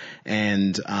reductions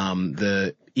and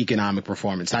the economic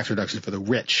performance, tax reductions for the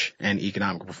rich and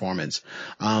economic performance.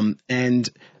 And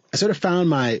I sort of found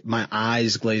my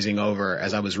eyes glazing over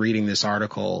as I was reading this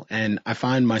article, and I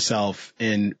find myself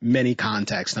in many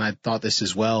contexts, and I thought this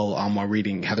as well while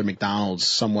reading Heather McDonald's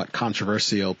somewhat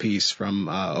controversial piece from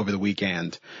over the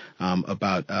weekend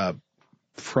about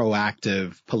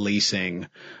proactive policing,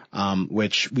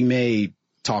 which we may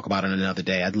talk about on another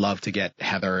day. I'd love to get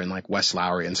Heather and like Wes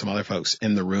Lowry and some other folks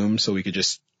in the room so we could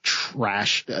just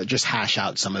hash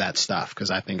out some of that stuff,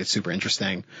 because I think it's super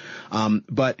interesting.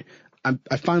 But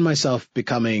I find myself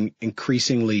becoming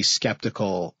increasingly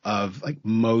skeptical of like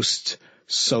most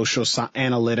social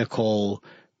analytical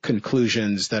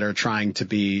conclusions that are trying to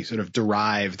be sort of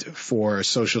derived for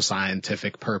social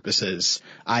scientific purposes,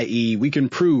 i.e. we can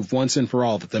prove once and for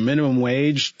all that the minimum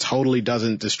wage totally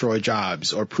doesn't destroy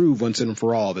jobs, or prove once and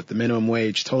for all that the minimum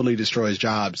wage totally destroys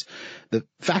jobs. The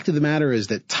fact of the matter is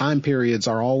that time periods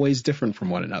are always different from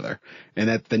one another, and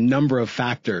that the number of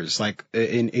factors, like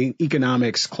in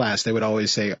economics class, they would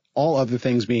always say all other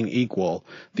things being equal,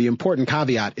 the important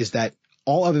caveat is that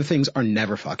all other things are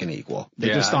never fucking equal. They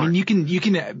just aren't. I mean,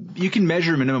 you can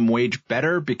measure minimum wage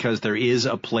better because there is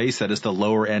a place that is the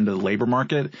lower end of the labor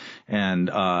market, and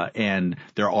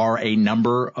there are a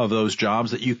number of those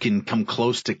jobs that you can come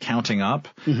close to counting up.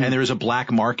 Mm-hmm. And there is a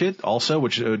black market also,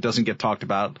 which doesn't get talked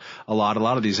about a lot. A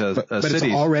lot of these cities. But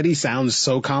it already sounds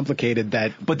so complicated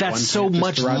that. But that's so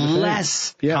much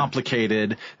less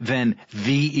complicated than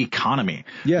the economy.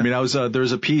 Yeah. I mean, there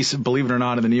was a piece, believe it or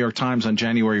not, in the New York Times on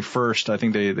January 1st. I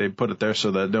think they put it there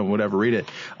so that no one would ever read it.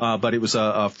 But it was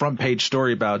a front page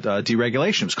story about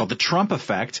deregulation. It's called The Trump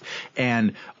Effect.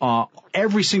 And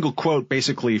every single quote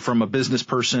basically from a business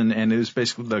person, and it was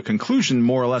basically the conclusion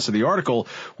more or less of the article,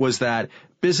 was that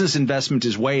business investment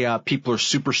is way up. People are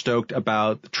super stoked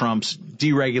about Trump's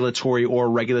deregulatory or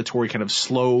regulatory kind of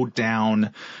slow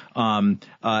down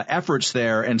efforts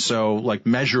there. And so, like,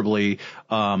 measurably,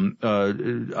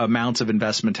 amounts of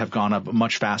investment have gone up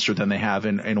much faster than they have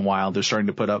in a while. They're starting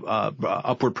to put up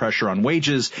upward pressure on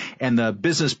wages, and the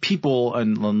business people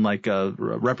and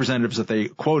representatives that they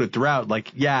quoted throughout,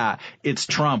 like, yeah, it's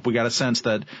Trump. We got a sense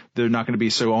that they're not going to be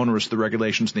so onerous, the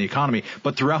regulations in the economy.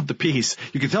 But throughout the piece,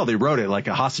 you can tell they wrote it like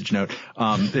a hostage note.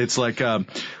 It's like,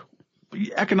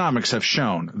 economics have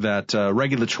shown that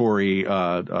regulatory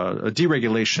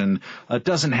deregulation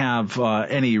doesn't have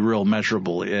any real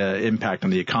measurable impact on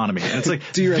the economy. And it's like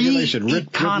deregulation, the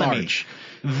economy.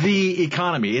 The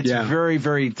economy. It's very,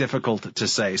 very difficult to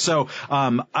say. So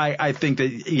I think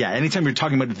that, anytime you're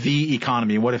talking about the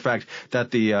economy, what effect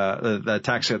that the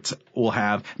tax cuts will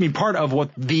have. I mean, part of what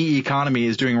the economy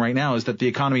is doing right now is that the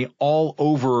economy all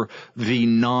over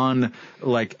the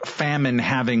famine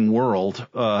having world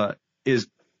is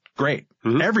great.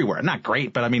 Everywhere. Not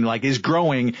great, but I mean, is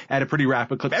growing at a pretty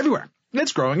rapid clip everywhere.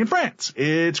 It's growing in France.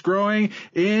 It's growing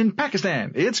in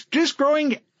Pakistan. It's just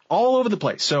growing all over the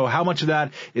place. So how much of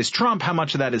that is Trump? How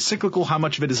much of that is cyclical? How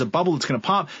much of it is a bubble that's going to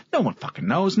pop? No one fucking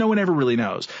knows. No one ever really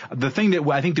knows. The thing that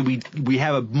I think that we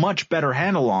have a much better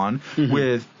handle on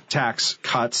with tax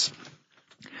cuts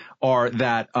are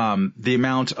that the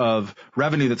amount of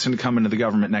revenue that's going to come into the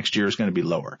government next year is going to be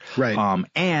lower. Right.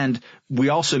 And we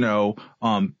also know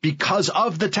because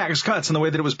of the tax cuts and the way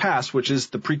that it was passed, which is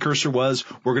the precursor was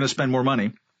we're going to spend more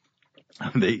money.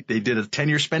 They did a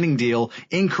 10-year spending deal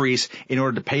increase in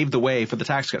order to pave the way for the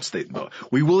tax cuts.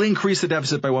 We will increase the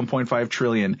deficit by $1.5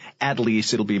 trillion at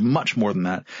least. It'll be much more than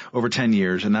that over 10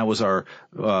 years. And that was our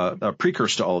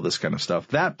precursor to all of this kind of stuff.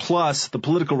 That plus the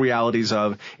political realities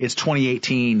of it's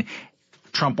 2018.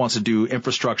 Trump wants to do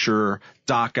infrastructure,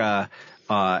 DACA,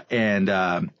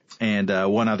 and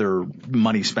one other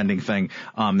money spending thing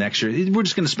next year. We're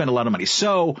just going to spend a lot of money.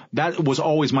 So that was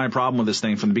always my problem with this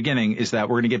thing from the beginning, is that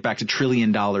we're going to get back to $1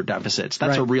 trillion deficits.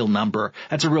 That's a real number.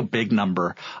 That's a real big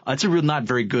number. It's a real not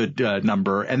very good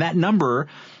number. And that number,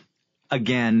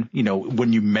 again,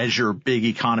 when you measure big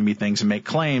economy things and make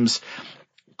claims,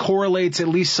 correlates at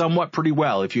least somewhat pretty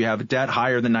well. If you have debt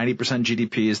higher than 90%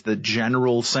 GDP is the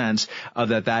general sense of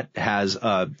that has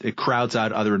it crowds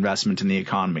out other investment in the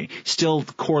economy. Still,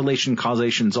 correlation,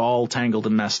 causation's all tangled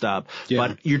and messed up. Yeah.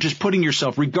 But you're just putting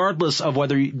yourself, regardless of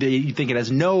whether you think it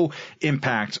has no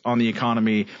impact on the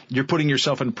economy, you're putting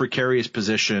yourself in a precarious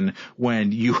position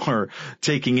when you are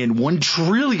taking in $1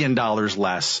 trillion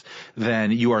less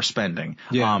than you are spending.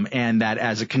 Yeah. And that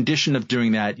as a condition of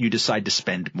doing that, you decide to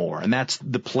spend more. And that's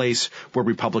the place where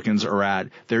Republicans are at.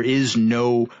 There is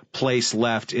no place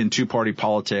left in two-party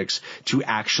politics to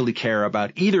actually care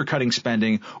about either cutting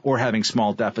spending or having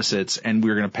small deficits, and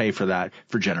we're going to pay for that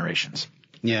for generations.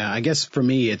 Yeah, I guess for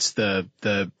me, it's the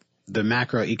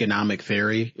macroeconomic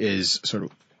theory is sort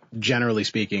of, generally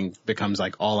speaking, becomes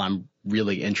like all I'm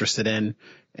really interested in,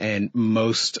 and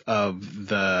most of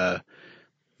the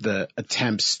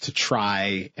attempts to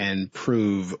try and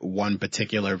prove one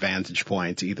particular vantage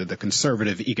point, either the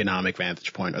conservative economic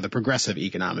vantage point or the progressive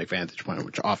economic vantage point,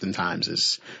 which oftentimes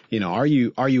is, are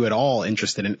you at all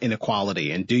interested in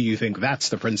inequality? And do you think that's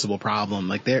the principal problem?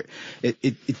 Like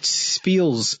it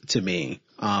feels to me,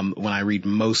 when I read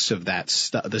most of that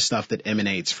the stuff that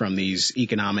emanates from these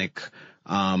economic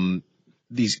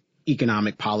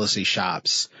policy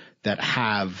shops that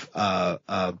have,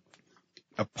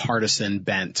 a partisan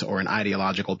bent or an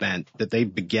ideological bent, that they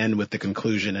begin with the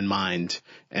conclusion in mind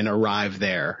and arrive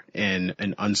there in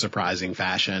an unsurprising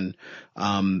fashion.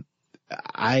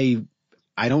 I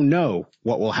don't know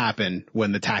what will happen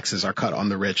when the taxes are cut on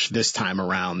the rich this time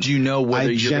around. Do you know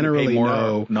whether you're going to pay more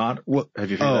or not? Well,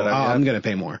 have you figured that out yet? I'm going to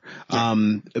pay more. Yeah.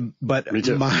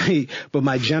 But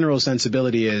my general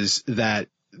sensibility is that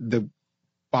the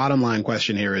bottom line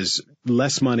question here is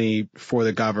less money for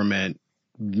the government.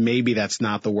 Maybe that's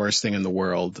not the worst thing in the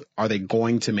world. Are they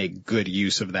going to make good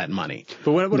use of that money?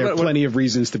 But there are plenty of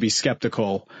reasons to be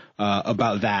skeptical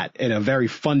about that in a very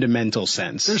fundamental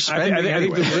sense. I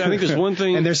think there's one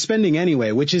thing, and they're spending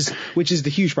anyway, which is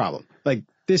the huge problem. Like,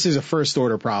 this is a first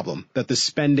order problem, that the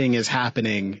spending is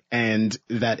happening and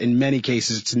that in many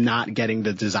cases it's not getting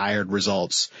the desired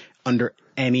results under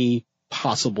any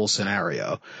possible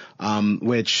scenario,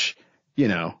 which,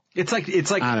 It's like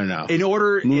I don't know. I'm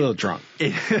a little drunk. I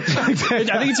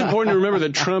think it's important to remember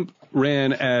that Trump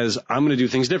ran as, I'm going to do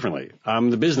things differently. I'm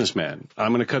the businessman.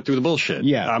 I'm going to cut through the bullshit.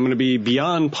 Yeah. I'm going to be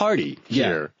beyond party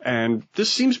here. And this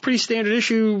seems pretty standard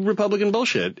issue Republican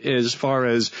bullshit as far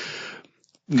as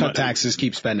cut taxes,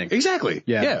 keep spending. Exactly.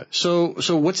 Yeah. So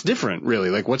what's different, really?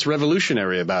 Like, what's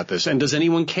revolutionary about this? And does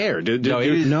anyone care? Do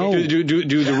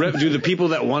the people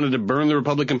that wanted to burn the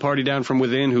Republican Party down from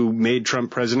within, who made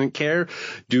Trump president, care?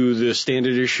 Do the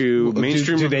standard issue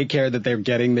mainstream? Do they care that they're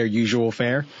getting their usual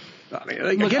fare? I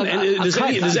mean,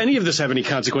 does any of this have any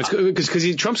consequence?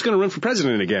 Because Trump's going to run for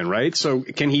president again, right? So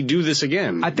can he do this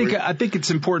again? I think it's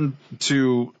important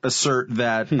to assert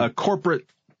that a corporate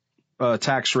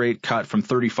tax rate cut from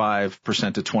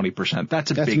 35% to 20%.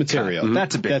 That's big material. Cut.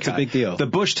 That's a big cut. That's a big deal. The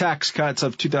Bush tax cuts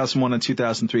of 2001 and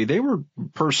 2003, they were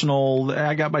personal.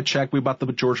 I got my check. We bought the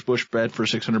George Bush bed for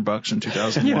 $600 in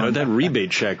 2001. Yeah, that rebate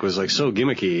check was like so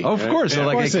gimmicky. Oh, of course. Yeah,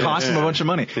 it cost him a bunch of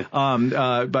money.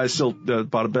 But I still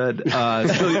bought a bed.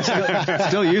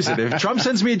 Still use it. If Trump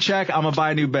sends me a check, I'm going to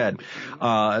buy a new bed.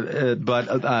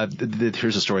 But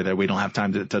here's a story that we don't have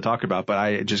time to talk about, but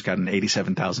I just got an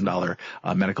 $87,000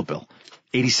 medical bill.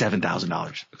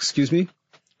 $87,000. Excuse me?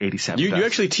 $87,000. You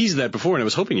actually teased that before, and I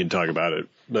was hoping you'd talk about it,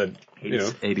 but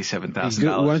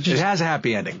 $87,000. It has a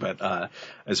happy ending, but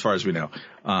as far as we know,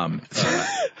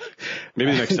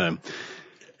 maybe next time.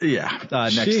 Yeah,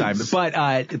 next time.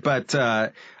 But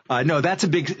no, that's a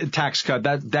big tax cut.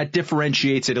 That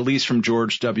differentiates it at least from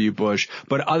George W. Bush.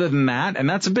 But other than that, and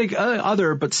that's a big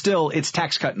but still, it's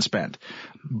tax cut and spend.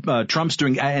 Trump's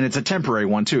doing, and it's a temporary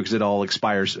one too, because it all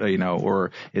expires,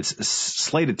 or it's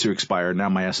slated to expire. Now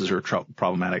my S's are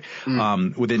problematic,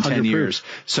 within 10 years.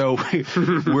 So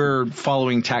we're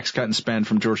following tax cut and spend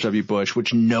from George W. Bush,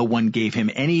 which no one gave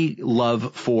him any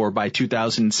love for by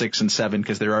 2006 and 7,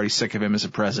 because they're already sick of him as a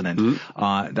president.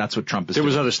 That's what Trump is doing. There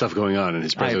was other stuff going on in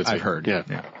his presidency. I've heard. Yeah.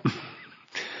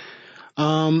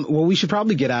 Well, we should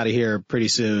probably get out of here pretty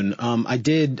soon. I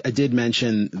did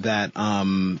mention that,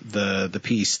 the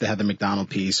piece, the Heather McDonald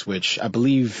piece, which I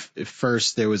believe at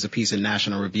first there was a piece in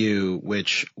National Review,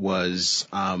 which was,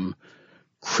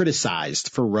 criticized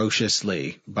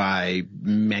ferociously by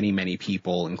many, many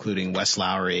people, including Wes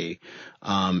Lowery,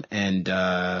 and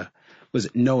was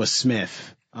it Noah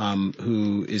Smith,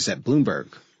 who is at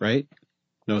Bloomberg, right?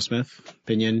 Noah Smith,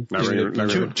 opinion? Too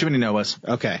many Noahs.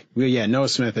 Okay. Well, yeah, Noah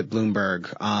Smith at Bloomberg.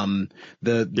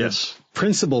 The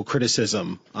principal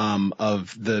criticism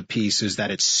of the piece is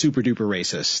that it's super duper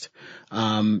racist.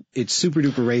 It's super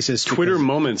duper racist. Twitter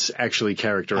Moments actually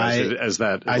characterized it as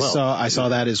that as well. I saw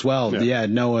that as well. Yeah,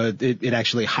 Noah, it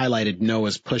actually highlighted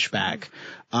Noah's pushback.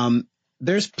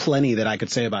 There's plenty that I could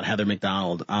say about Heather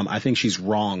McDonald. I think she's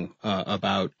wrong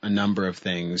about a number of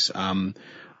things.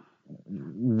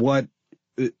 What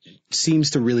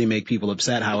seems to really make people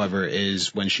upset, however,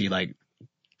 is when she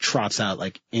trots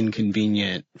out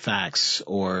inconvenient facts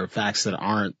or facts that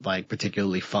aren't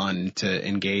particularly fun to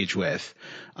engage with.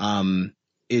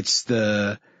 It's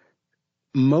the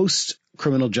most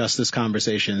criminal justice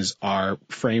conversations are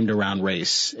framed around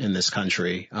race in this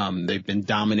country. They've been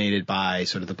dominated by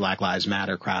sort of the Black Lives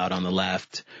Matter crowd on the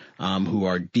left, who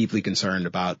are deeply concerned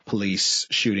about police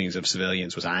shootings of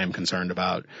civilians, which I am concerned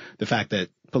about. The fact that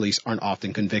police aren't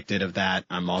often convicted of that,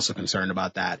 I'm also concerned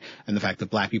about that. And the fact that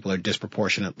black people are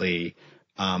disproportionately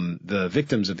the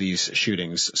victims of these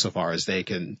shootings so far as they're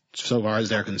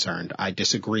concerned. I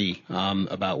disagree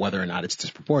about whether or not it's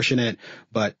disproportionate,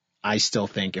 but I still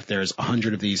think if there's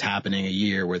 100 of these happening a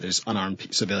year where there's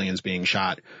unarmed civilians being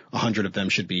shot, 100 of them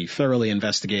should be thoroughly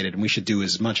investigated, and we should do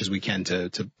as much as we can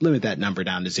to limit that number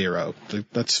down to 0.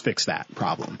 Let's fix that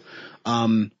problem.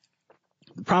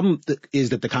 The problem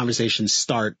is that the conversations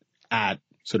start at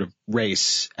sort of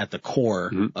race at the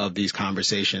core of these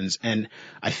conversations. And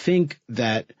I think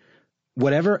that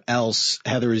whatever else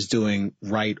Heather is doing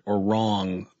right or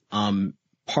wrong,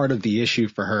 part of the issue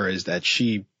for her is that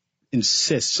she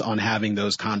insists on having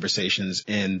those conversations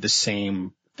in the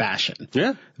same fashion.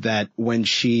 Yeah. That when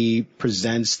she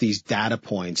presents these data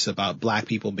points about black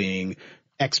people being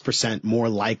X% more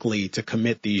likely to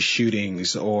commit these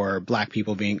shootings, or black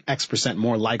people being X%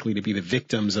 more likely to be the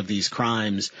victims of these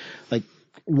crimes,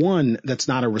 one, that's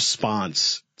not a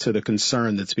response to the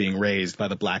concern that's being raised by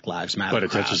the Black Lives Matter crowd.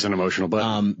 But it touches an emotional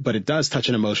button. But it does touch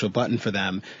an emotional button for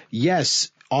them. Yes,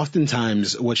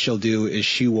 oftentimes what she'll do is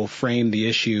she will frame the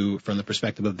issue from the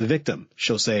perspective of the victim.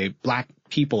 She'll say black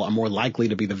people are more likely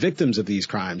to be the victims of these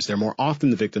crimes. They're more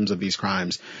often the victims of these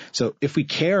crimes. So if we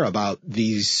care about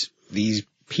these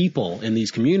people in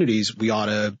these communities, we ought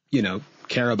to,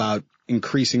 care about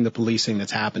increasing the policing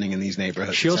that's happening in these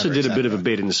neighborhoods. She also did a bit of a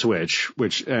bait and switch,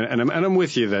 which, and I'm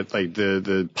with you that like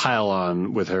the pile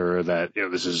on with her that,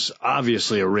 this is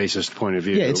obviously a racist point of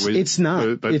view. Yeah, it's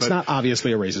not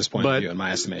obviously a racist point of view in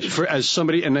my estimation. As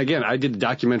somebody, and again, I did a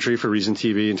documentary for Reason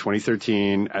TV in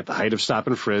 2013 at the height of stop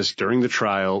and frisk during the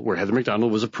trial where Heather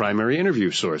McDonald was a primary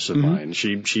interview source of mine.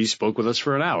 She spoke with us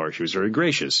for an hour. She was very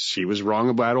gracious. She was wrong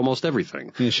about almost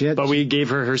everything. Yeah, but we gave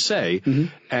her say,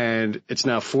 and it's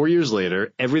now 4 years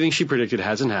later. Everything she predicted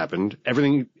hasn't happened.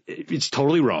 It's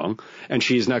totally wrong. And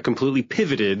she has now completely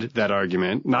pivoted that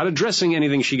argument, not addressing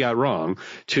anything she got wrong,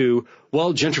 to,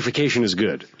 well, gentrification is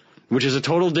good, which is a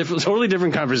totally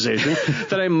different conversation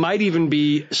that I might even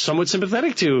be somewhat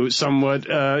sympathetic to,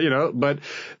 but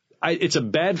it's a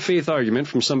bad faith argument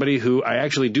from somebody who I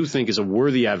actually do think is a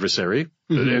worthy adversary,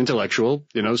 an intellectual,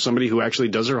 somebody who actually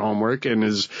does her homework and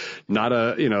is not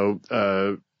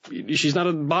she's not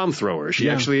a bomb thrower. She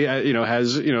actually,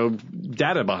 has,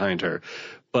 data behind her,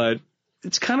 but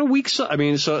it's kind of weak. So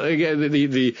again,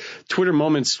 the Twitter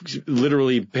moments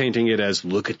literally painting it as,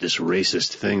 look at this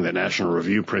racist thing that National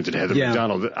Review printed Heather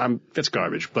McDonald. That's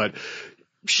garbage, but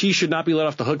she should not be let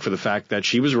off the hook for the fact that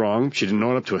she was wrong. She didn't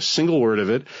own up to a single word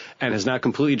of it and has now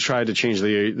completely tried to change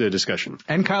the discussion.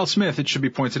 And Kyle Smith, it should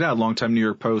be pointed out, longtime New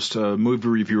York Post movie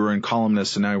reviewer and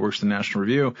columnist, and now he works at the National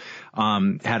Review,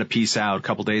 had a piece out a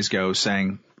couple days ago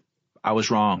saying, I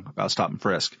was wrong about stop and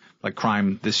frisk. Like,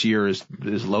 crime this year is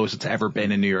as low as it's ever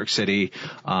been in New York City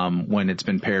when it's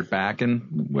been pared back.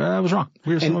 And, well, I was wrong.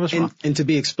 And to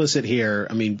be explicit here,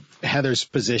 Heather's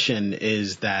position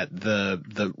is that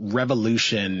the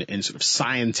revolution in sort of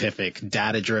scientific,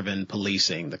 data-driven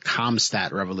policing, the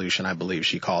ComStat revolution, I believe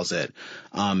she calls it,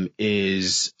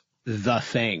 is the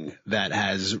thing that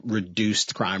has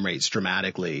reduced crime rates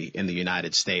dramatically in the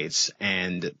United States.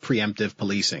 And preemptive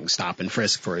policing, stop and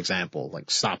frisk, for example, like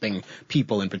stopping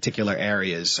people in particular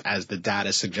areas as the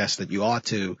data suggests that you ought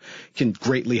to, can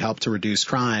greatly help to reduce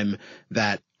crime.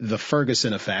 That the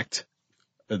Ferguson effect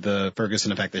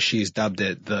as she's dubbed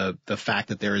it, the fact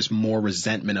that there is more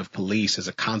resentment of police as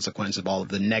a consequence of all of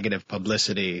the negative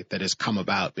publicity that has come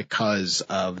about because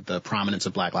of the prominence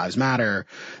of Black Lives Matter,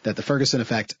 that the Ferguson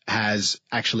effect has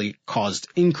actually caused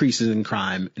increases in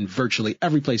crime in virtually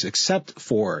every place except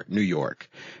for New York.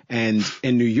 And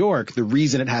in New York, the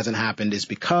reason it hasn't happened is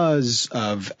because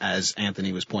of, as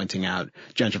Anthony was pointing out,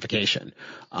 gentrification.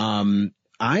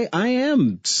 I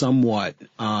am somewhat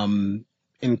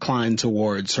inclined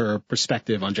towards her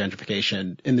perspective on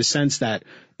gentrification in the sense that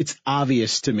it's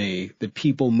obvious to me that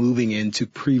people moving into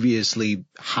previously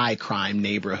high crime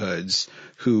neighborhoods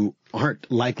who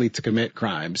aren't likely to commit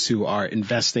crimes, who are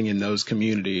investing in those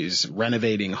communities,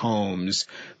 renovating homes,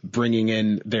 bringing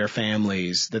in their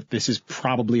families, that this is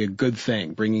probably a good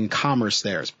thing. Bringing commerce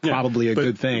there is probably a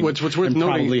good thing. What's worth and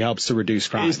noting probably helps to reduce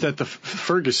crime. Is that the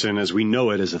Ferguson, as we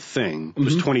know it as a thing,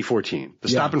 was 2014. The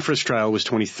stop and frisk trial was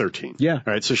 2013. Yeah. All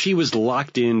right. So she was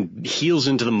locked in, heels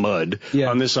into the mud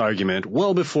on this argument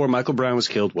well before Michael Brown was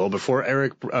killed, well before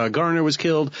Eric Garner was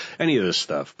killed, any of this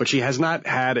stuff. But she has not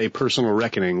had a personal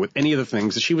reckoning with any of the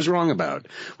things that she was wrong about,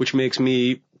 which makes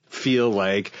me feel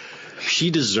like she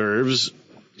deserves.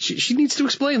 She needs to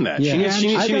explain that. Yeah. She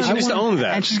needs to own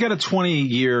that. And she's got a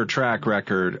 20-year track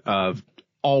record of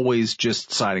always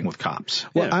just siding with cops.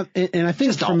 Well, and I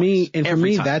think for me,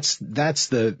 that's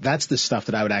the stuff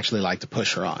that I would actually like to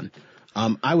push her on.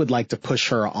 I would like to push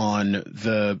her on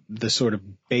the sort of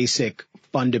basic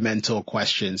fundamental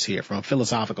questions here from a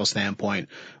philosophical standpoint.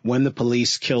 When the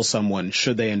police kill someone,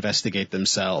 should they investigate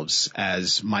themselves?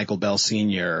 As Michael Bell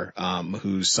Sr.,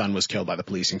 whose son was killed by the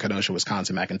police in Kenosha,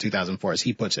 Wisconsin back in 2004, as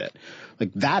he puts it.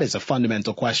 Like, that is a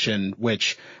fundamental question,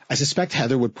 which I suspect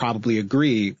Heather would probably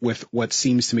agree with what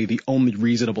seems to me the only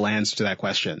reasonable answer to that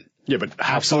question. Yeah, but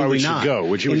how far we should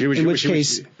go? In which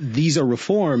case, these are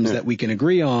reforms that we can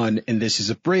agree on, and this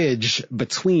is a bridge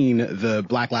between the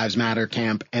Black Lives Matter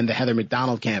camp and the Heather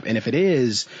McDonald camp. And if it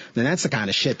is, then that's the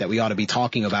kind of shit that we ought to be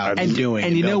talking about and doing.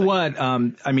 And you know what?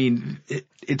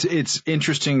 It's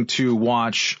interesting to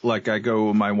watch. Like,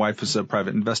 my wife is a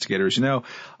private investigator, as you know,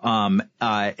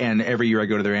 and every year I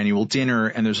go to their annual dinner,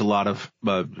 and there's a lot of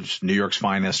New York's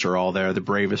finest are all there, the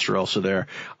bravest are also there,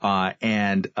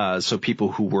 so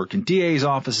people who work in DA's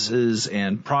offices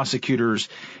and prosecutors,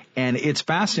 and it's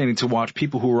fascinating to watch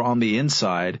people who are on the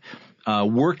inside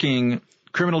working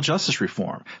criminal justice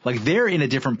reform. Like, they're in a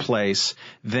different place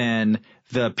than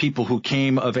the people who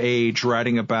came of age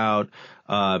writing about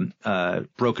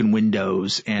broken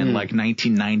windows and like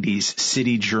 1990s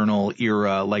City Journal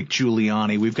era, like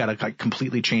Giuliani. We've got to like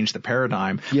completely change the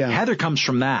paradigm. Yeah. Heather comes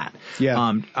from that.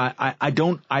 Yeah. I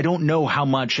don't know how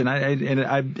much, and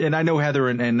I know Heather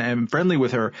and I'm friendly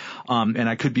with her, and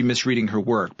I could be misreading her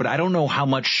work, but I don't know how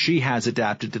much she has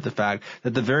adapted to the fact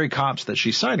that the very cops that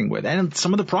she's siding with and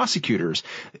some of the prosecutors,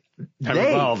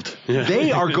 evolved. Yeah.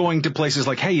 They are going to places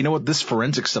like, hey, you know what? This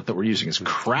forensic stuff that we're using is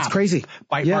crap. It's crazy.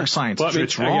 Bite mark science. Well,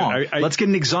 It's wrong. Let's get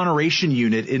an exoneration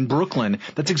unit in Brooklyn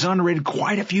that's exonerated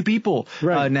quite a few people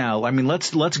now. I mean,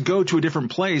 let's go to a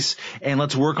different place and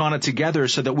let's work on it together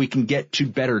so that we can get to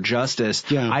better justice.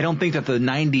 Yeah. I don't think that the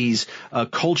 90s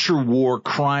culture war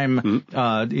crime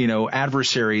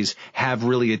adversaries have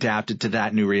really adapted to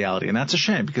that new reality, and that's a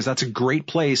shame because that's a great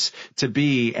place to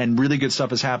be, and really good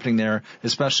stuff is happening there,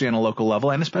 especially on a local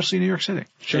level and especially in New York City.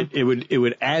 Sure. It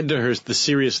would add to the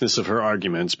seriousness of her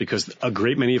arguments, because a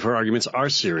great many of her arguments are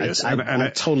serious. I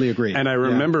totally agree. And I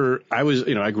remember I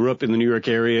grew up in the New York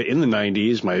area in the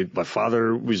 90s. My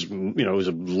father was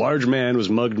a large man, was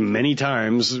mugged many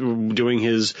times doing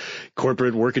his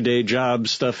corporate workaday job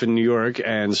stuff in New York.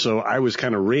 And so I was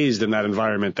kind of raised in that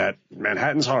environment that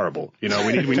Manhattan's horrible. We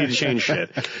need to change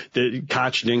shit.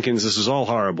 Koch, Dinkins, this is all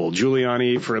horrible.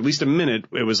 Giuliani, for at least a minute,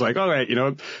 it was like, all right,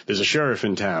 there's a sheriff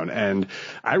in town. And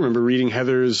I remember reading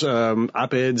Heather's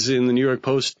op-eds in the New York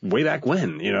Post way back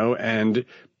when, and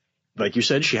like you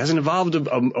said, she hasn't evolved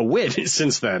a whit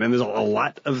since then. And there's a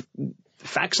lot of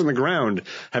facts on the ground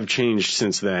have changed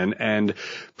since then. And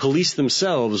police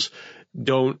themselves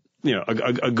don't,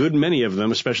 a good many of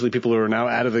them, especially people who are now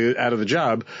out of the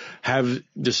job, have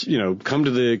just, come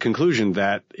to the conclusion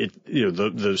that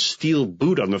the steel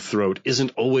boot on the throat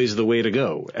isn't always the way to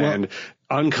go. And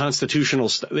unconstitutional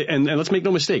and let's make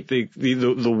no mistake,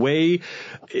 the way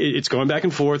it's going back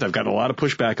and forth. I've gotten a lot of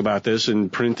pushback about this in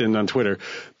print and on Twitter,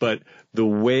 but the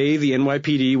way the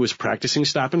NYPD was practicing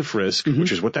stop and frisk,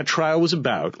 which is what that trial was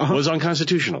about, was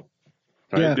unconstitutional.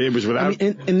 Right? Yeah. It was without.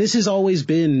 And this has always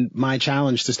been my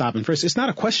challenge to stop and frisk. It's not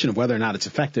a question of whether or not it's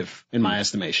effective, in my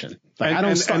estimation. Like,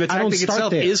 and the tactic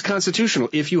itself is constitutional.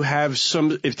 If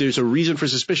there's a reason for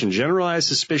suspicion, generalized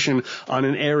suspicion on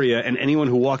an area, and anyone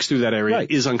who walks through that area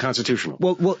is unconstitutional.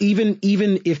 Well,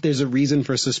 even if there's a reason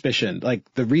for suspicion, like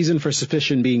the reason for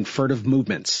suspicion being furtive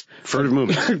movements,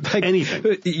 like anything.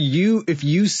 If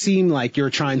you seem like you're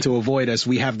trying to avoid us,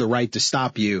 we have the right to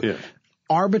stop you. Yeah.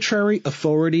 Arbitrary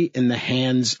authority in the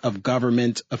hands of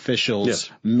government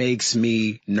officials makes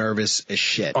me nervous as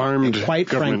shit. Armed and quite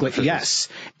frankly, officials. yes.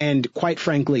 And quite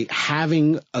frankly,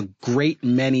 having a great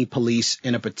many police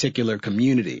in a particular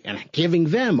community and giving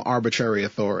them arbitrary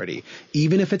authority,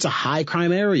 even if it's a high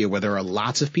crime area where there are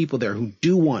lots of people there who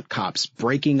do want cops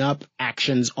breaking up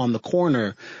actions on the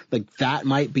corner, like that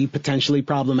might be potentially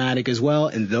problematic as well.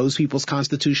 And those people's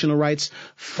constitutional rights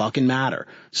fucking matter.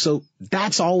 So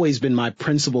that's always been my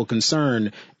principal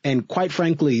concern. And quite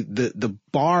frankly, the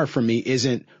bar for me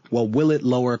isn't, well, will it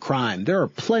lower crime? There are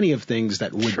plenty of things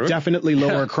that would definitely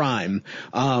lower crime,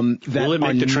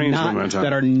 that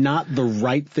are not the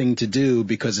right thing to do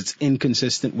because it's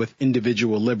inconsistent with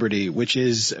individual liberty, which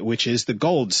is the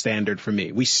gold standard for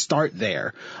me. We start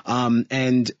there.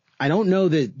 And I don't know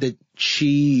that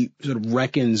she sort of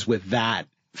reckons with that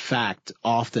fact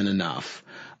often enough.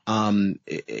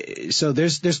 So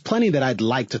there's plenty that I'd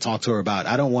like to talk to her about.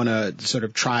 I don't want to sort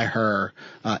of try her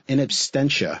in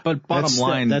absentia. But bottom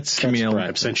line, that's Camille,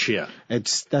 absentia.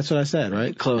 That's what I said,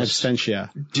 right? Close. Absentia.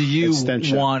 Do you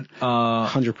want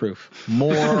 100 proof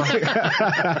more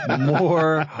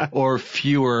or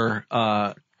fewer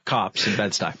cops in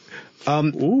Bed-Stuy?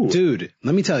 Dude,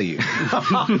 let me tell you. I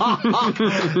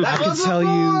can tell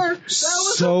you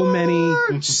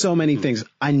so many things.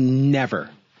 I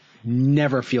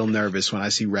never feel nervous when I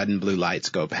see red and blue lights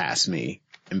go past me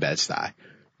in Bed-Stuy.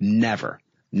 Never.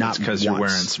 Not because you're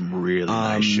wearing some really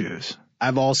nice shoes.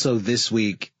 I've also this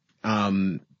week,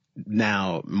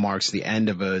 now marks the end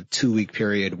of a 2-week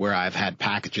period where I've had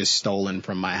packages stolen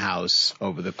from my house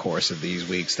over the course of these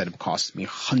weeks that have cost me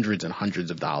hundreds and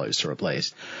hundreds of dollars to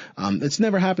replace. It's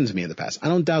never happened to me in the past. I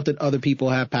don't doubt that other people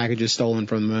have packages stolen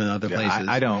from them in other places.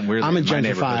 I don't. I'm a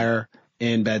gentrifier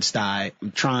in Bed-Stuy.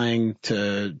 I'm trying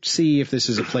to see if this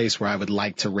is a place where I would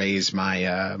like to raise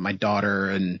my my daughter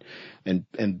and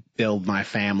build my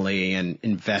family and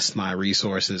invest my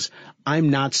resources.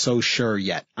 I'm not so sure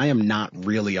yet. I am not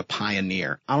really a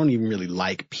pioneer. I don't even really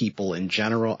like people in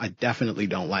general. I definitely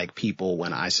don't like people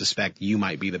when I suspect you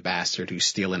might be the bastard who's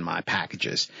stealing my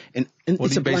packages. And what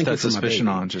it's do you a base blanket that for my suspicion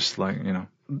baby. on? Just like,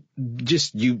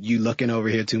 just you looking over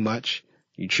here too much.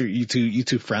 You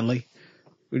too friendly.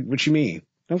 What you mean?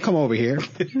 Don't come over here.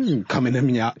 Coming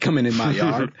in my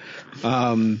yard.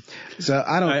 So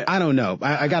I don't know.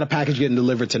 I got a package getting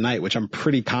delivered tonight, which I'm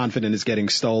pretty confident is getting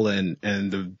stolen, and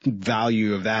the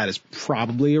value of that is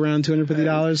probably around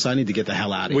 $250. So I need to get the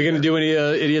hell out of here. We're going to do any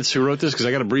idiots who wrote this? Because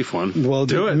I got a brief one. Well,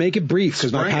 do it. Make it brief,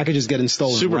 because my package is getting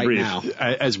stolen Super right brief. now.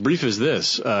 As brief as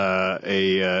this,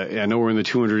 I know we're in the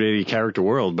 280 character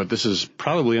world, but this is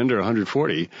probably under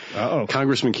 140. Uh-oh.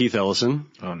 Congressman Keith Ellison.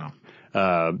 Oh, no.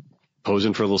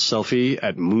 Posing for a little selfie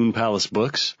at Moon Palace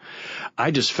Books. I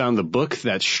just found the book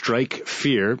that strike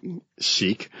fear,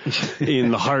 seek, in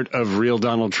the heart of real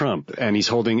Donald Trump. And he's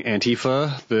holding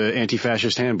Antifa, the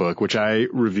anti-fascist handbook, which I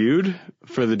reviewed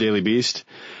for the Daily Beast,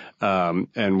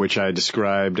 and which I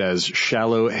described as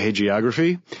shallow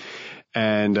hagiography.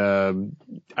 And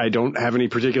I don't have any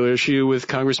particular issue with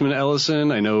Congressman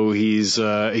Ellison. I know he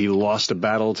lost a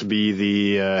battle to be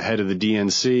the head of the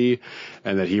DNC,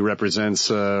 and that he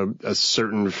represents a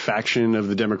certain faction of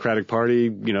the Democratic Party.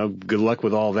 Good luck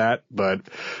with all that. But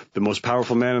the most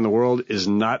powerful man in the world is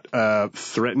not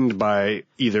threatened by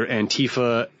either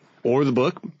Antifa or the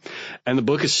book. And the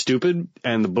book is stupid,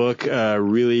 and the book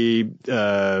really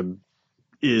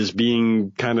is being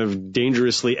kind of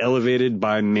dangerously elevated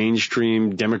by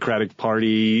mainstream Democratic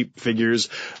Party figures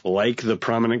like the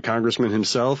prominent congressman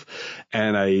himself.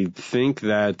 And I think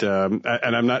that, and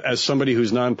I'm not, as somebody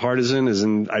who's nonpartisan, as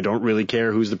in I don't really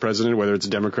care who's the president, whether it's a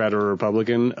Democrat or a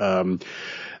Republican.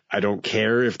 I don't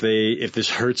care if this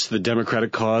hurts the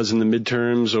Democratic cause in the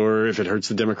midterms or if it hurts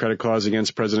the Democratic cause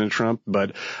against President Trump,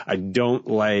 but I don't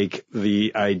like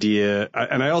the idea,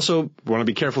 and I also want to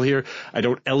be careful here, I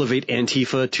don't elevate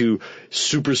Antifa to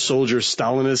super soldier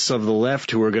Stalinists of the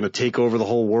left who are going to take over the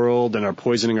whole world and are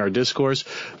poisoning our discourse,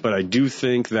 but I do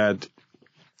think that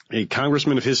a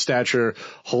congressman of his stature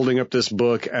holding up this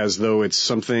book as though it's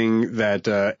something that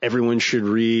everyone should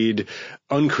read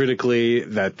uncritically,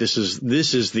 that this is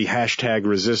the hashtag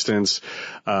resistance.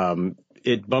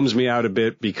 It bums me out a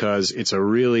bit because it's a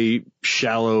really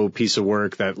shallow piece of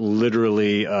work that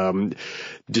literally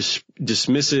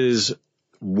dismisses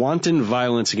wanton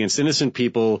violence against innocent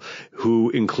people, who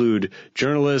include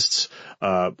journalists,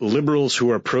 liberals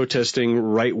who are protesting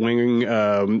right-wing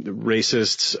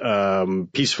racists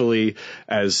peacefully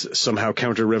as somehow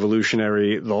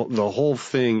counter-revolutionary. The whole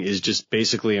thing is just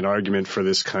basically an argument for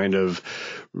this kind of,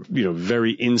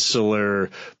 very insular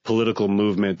political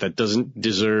movement that doesn't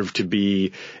deserve to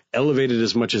be elevated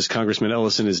as much as Congressman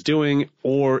Ellison is doing,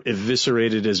 or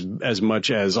eviscerated as much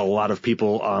as a lot of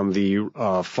people on the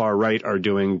far right are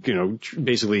doing.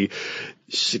 Basically,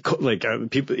 like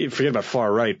people forget about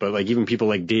far right, but like even people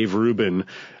like Dave Rubin,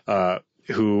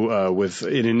 who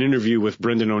in an interview with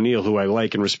Brendan O'Neill, who I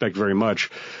like and respect very much,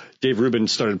 Dave Rubin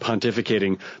started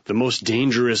pontificating the most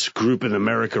dangerous group in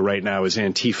America right now is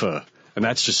Antifa. And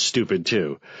that's just stupid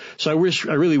too. So I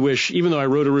really wish, even though I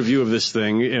wrote a review of this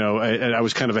thing, and I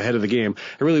was kind of ahead of the game,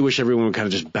 I really wish everyone would kind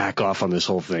of just back off on this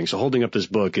whole thing. So holding up this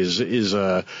book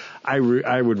I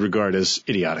would regard as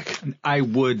idiotic. I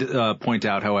would point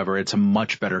out, however, it's a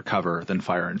much better cover than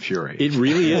Fire and Fury. It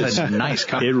really is. It's a nice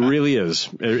cover. It really is.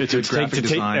 It's graphic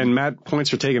design. And Matt points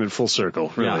for taking it full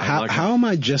circle. Really. Yeah, how am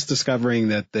I just discovering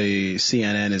that the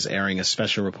CNN is airing a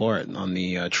special report on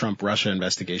the Trump-Russia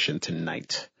investigation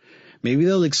tonight? Maybe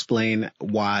they'll explain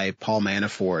why Paul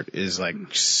Manafort is like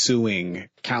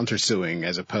countersuing,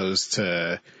 as opposed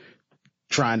to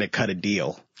trying to cut a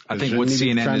deal. I think what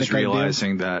CNN is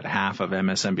realizing that half of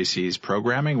MSNBC's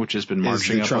programming, which has been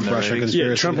marching up on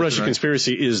the Trump-Russia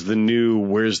conspiracy is the new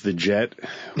where's the jet?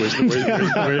 Where's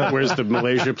the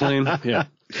Malaysia plane? Yeah.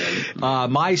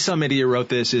 My some idiot wrote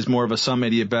this is more of a some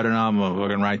idiot better not. I'm going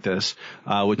to write this,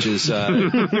 which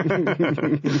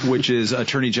is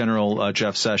Attorney General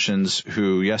Jeff Sessions,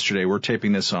 who yesterday, we're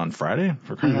taping this on Friday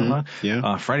for crying out loud.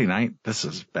 Yeah. Friday night. This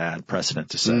is bad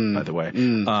precedent to set, by the way.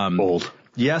 Bold.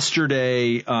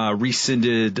 Yesterday,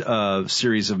 rescinded a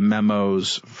series of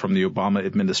memos from the Obama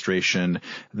administration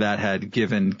that had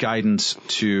given guidance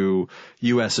to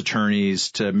U.S.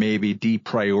 attorneys to maybe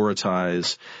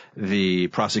deprioritize the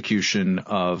prosecution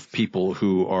of people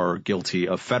who are guilty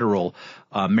of federal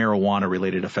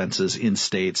marijuana-related offenses in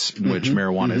states in which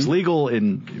marijuana is legal,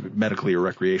 in medically or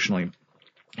recreationally.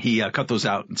 He cut those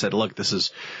out and said, look,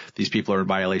 these people are in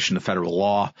violation of federal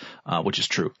law, which is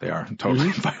true. They are totally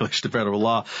in violation of federal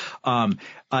law.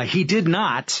 He did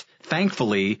not,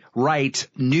 thankfully, write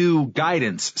new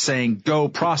guidance saying go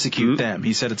prosecute them.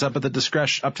 He said it's up to the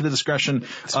discretion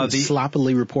of the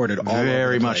sloppily reported all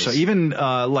very over the much place. So. Even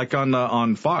like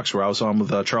on Fox, where I was on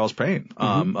with Charles Payne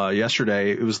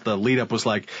yesterday, it was the lead up was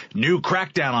like new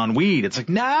crackdown on weed. It's like,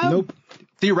 no. Nope.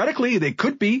 Theoretically, they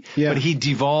could be, but he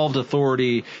devolved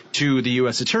authority to the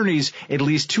U.S. attorneys, at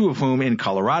least 2 of whom in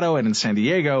Colorado and in San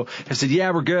Diego have said,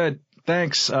 yeah, we're good.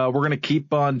 Thanks. We're going to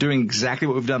keep on doing exactly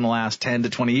what we've done the last 10 to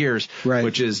 20 years,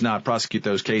 which is not prosecute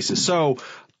those cases. So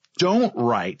don't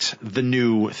write the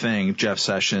new thing, Jeff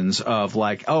Sessions, of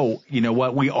like, oh, you know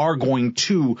what? We are going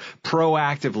to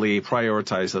proactively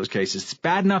prioritize those cases. It's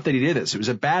bad enough that he did this. It was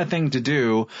a bad thing to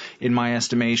do, in my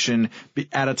estimation,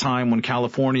 at a time when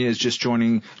California is just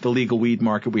joining the legal weed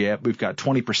market. We've got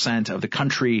 20% of the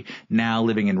country now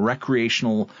living in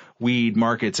recreational weed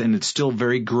markets, and it's still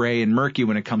very gray and murky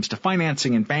when it comes to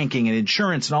financing and banking and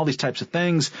insurance and all these types of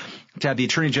things. To have the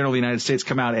Attorney General of the United States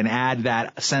come out and add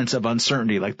that sense of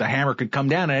uncertainty, like the hammer could come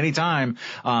down at any time,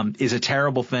 is a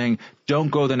terrible thing. Don't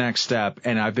go the next step.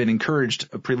 And I've been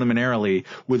encouraged preliminarily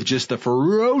with just the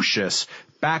ferocious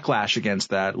backlash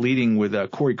against that, leading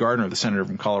with Cory Gardner, the senator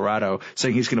from Colorado,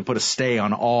 saying he's going to put a stay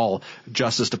on all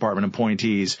Justice Department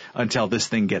appointees until this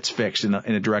thing gets fixed in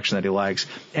a direction that he likes.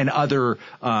 And other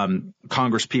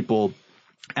Congress people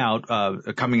out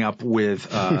coming up with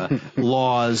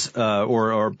laws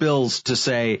or bills to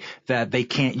say that they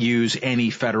can't use any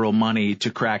federal money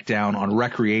to crack down on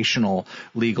recreational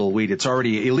legal weed. It's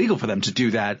already illegal for them to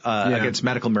do that against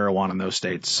medical marijuana in those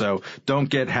states. So don't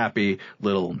get happy,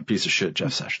 little piece of shit,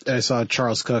 Jeff Sessions. I saw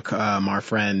Charles Cook, our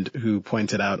friend, who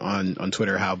pointed out on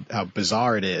Twitter how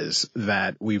bizarre it is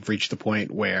that we've reached the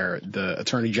point where the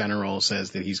Attorney General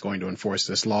says that he's going to enforce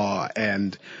this law,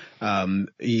 and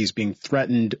he's being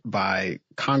threatened by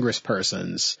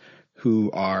congresspersons who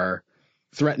are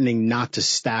threatening not to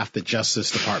staff the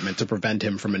Justice Department to prevent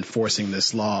him from enforcing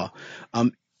this law.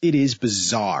 It is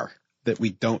bizarre that we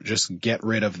don't just get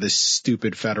rid of this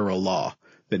stupid federal law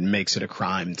that makes it a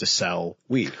crime to sell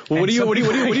weed. Well, what do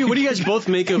you guys both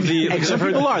make of the? And some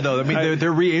people are, though. I mean,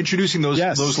 they're reintroducing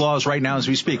those laws right now as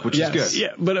we speak, which is good.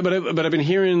 Yeah, but I've been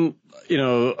hearing,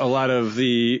 a lot of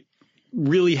the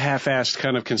really half-assed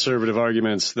kind of conservative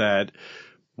arguments that,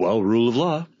 well, rule of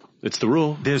law, it's the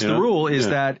rule. The rule is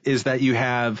that you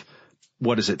have,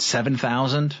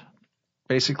 7,000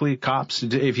 basically cops.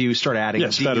 If you start adding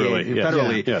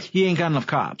federally, you ain't got enough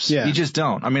cops. Yeah. You just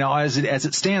don't. I mean, as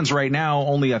it stands right now,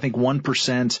 only I think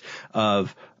 1%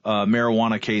 of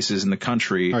marijuana cases in the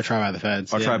country are tried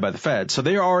by the feds. So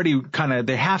they're already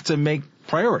they have to make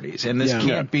priorities, and this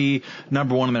can't be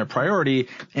number one on their priority.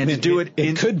 And to do it,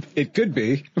 it could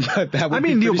be, but that would the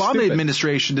Obama stupid.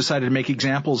 administration decided to make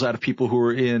examples out of people who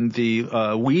were in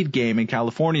the weed game in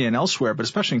California and elsewhere, but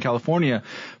especially in California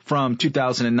from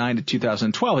 2009 to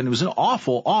 2012, and it was an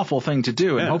awful, awful thing to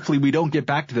do. And hopefully we don't get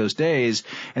back to those days.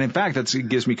 And in fact, that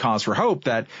gives me cause for hope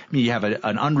that you have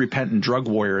an unrepentant drug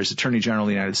warrior as Attorney General of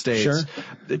the United States.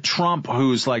 Sure. Trump,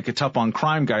 who's like a tough on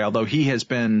crime guy, although he has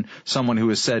been someone who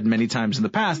has said many times in the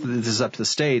past that this is up to the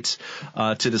states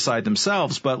to decide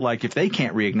themselves. But if they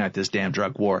can't reignite this damn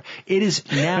drug war, it is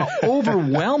now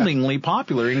overwhelmingly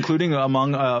popular, including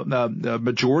among the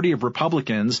majority of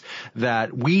Republicans,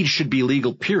 that weed should be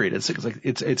legal. Period.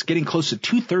 It's getting close to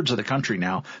 2/3 of the country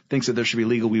now thinks that there should be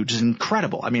legal weed, which is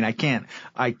incredible. I mean, I can't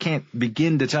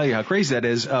begin to tell you how crazy that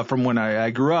is from when I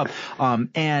grew up.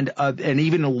 And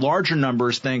even larger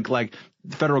numbers think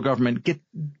the federal government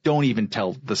don't even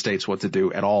tell the states what to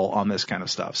do at all on this kind of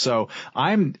stuff. So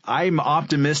I'm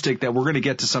optimistic that we're going to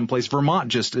get to some place. Vermont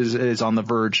just is on the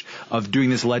verge of doing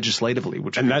this legislatively,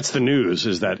 and that's the news,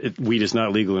 is that weed is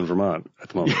not legal in Vermont at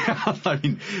the moment. Yeah, I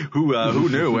mean, who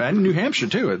knew? And New Hampshire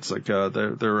too. It's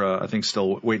they're I think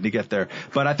still waiting to get there.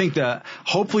 But I think that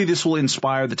hopefully this will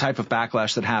inspire the type of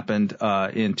backlash that happened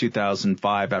in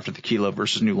 2005 after the Kelo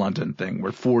versus New London thing,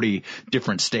 where 40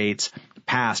 different states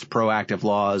passed proactive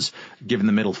laws, giving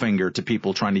the middle finger to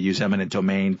people trying to use eminent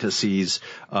domain to seize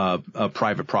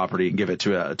private property and give it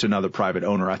to another private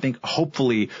owner. I think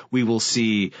hopefully we will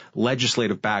see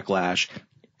legislative backlash.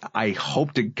 I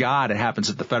hope to God it happens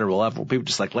at the federal level. People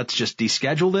just let's just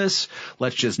deschedule this.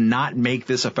 Let's just not make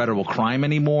this a federal crime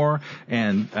anymore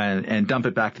and dump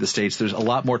it back to the states. There's a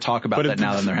lot more talk about that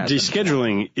now than there has been.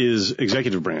 Descheduling is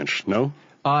executive branch, no?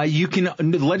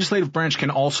 The legislative branch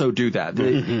can also do that.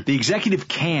 The executive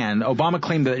can. Obama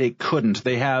claimed that it couldn't.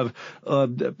 They have,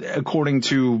 according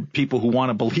to people who want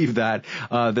to believe that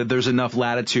there's enough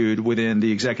latitude within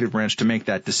the executive branch to make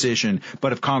that decision.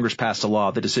 But if Congress passed a law,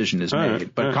 the decision is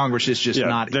made. But Congress is just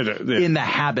not in the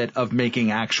habit of making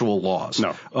actual laws.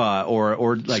 No.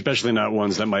 Or especially not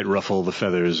ones that might ruffle the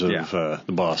feathers of the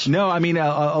boss. No, I mean,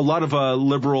 a lot of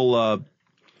liberal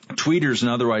tweeters and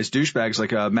otherwise douchebags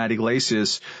like Matt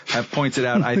Iglesias have pointed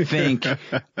out, I think,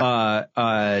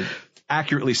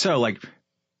 accurately so,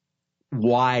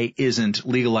 why isn't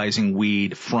legalizing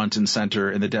weed front and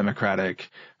center in the Democratic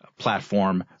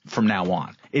platform from now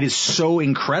on? It is so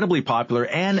incredibly popular,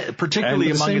 and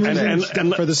particularly among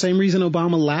for the same reason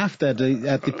Obama laughed at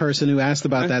the person who asked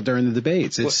about that during the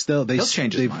debates. It's still they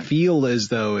feel as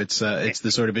though it's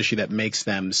the sort of issue that makes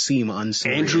them seem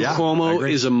unserious. Andrew Cuomo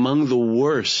is among the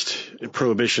worst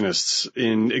prohibitionists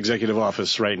in executive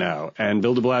office right now, and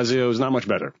Bill de Blasio is not much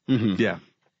better. Mm-hmm.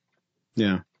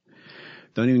 Yeah.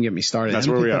 Don't even get me started. That's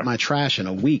where we are. I haven't picked up my trash in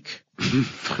a week. Are you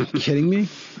kidding me?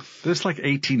 There's like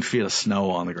 18 feet of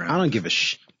snow on the ground. I don't give a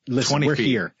Listen, we're feet.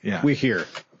 here. Yeah. We're here.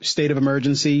 State of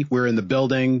emergency. We're in the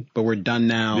building, but we're done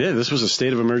now. Yeah, this was a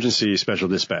state of emergency special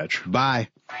dispatch. Bye.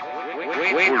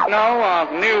 We know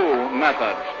of new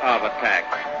methods of attack.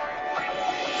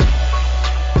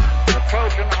 The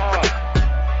Trojan horse.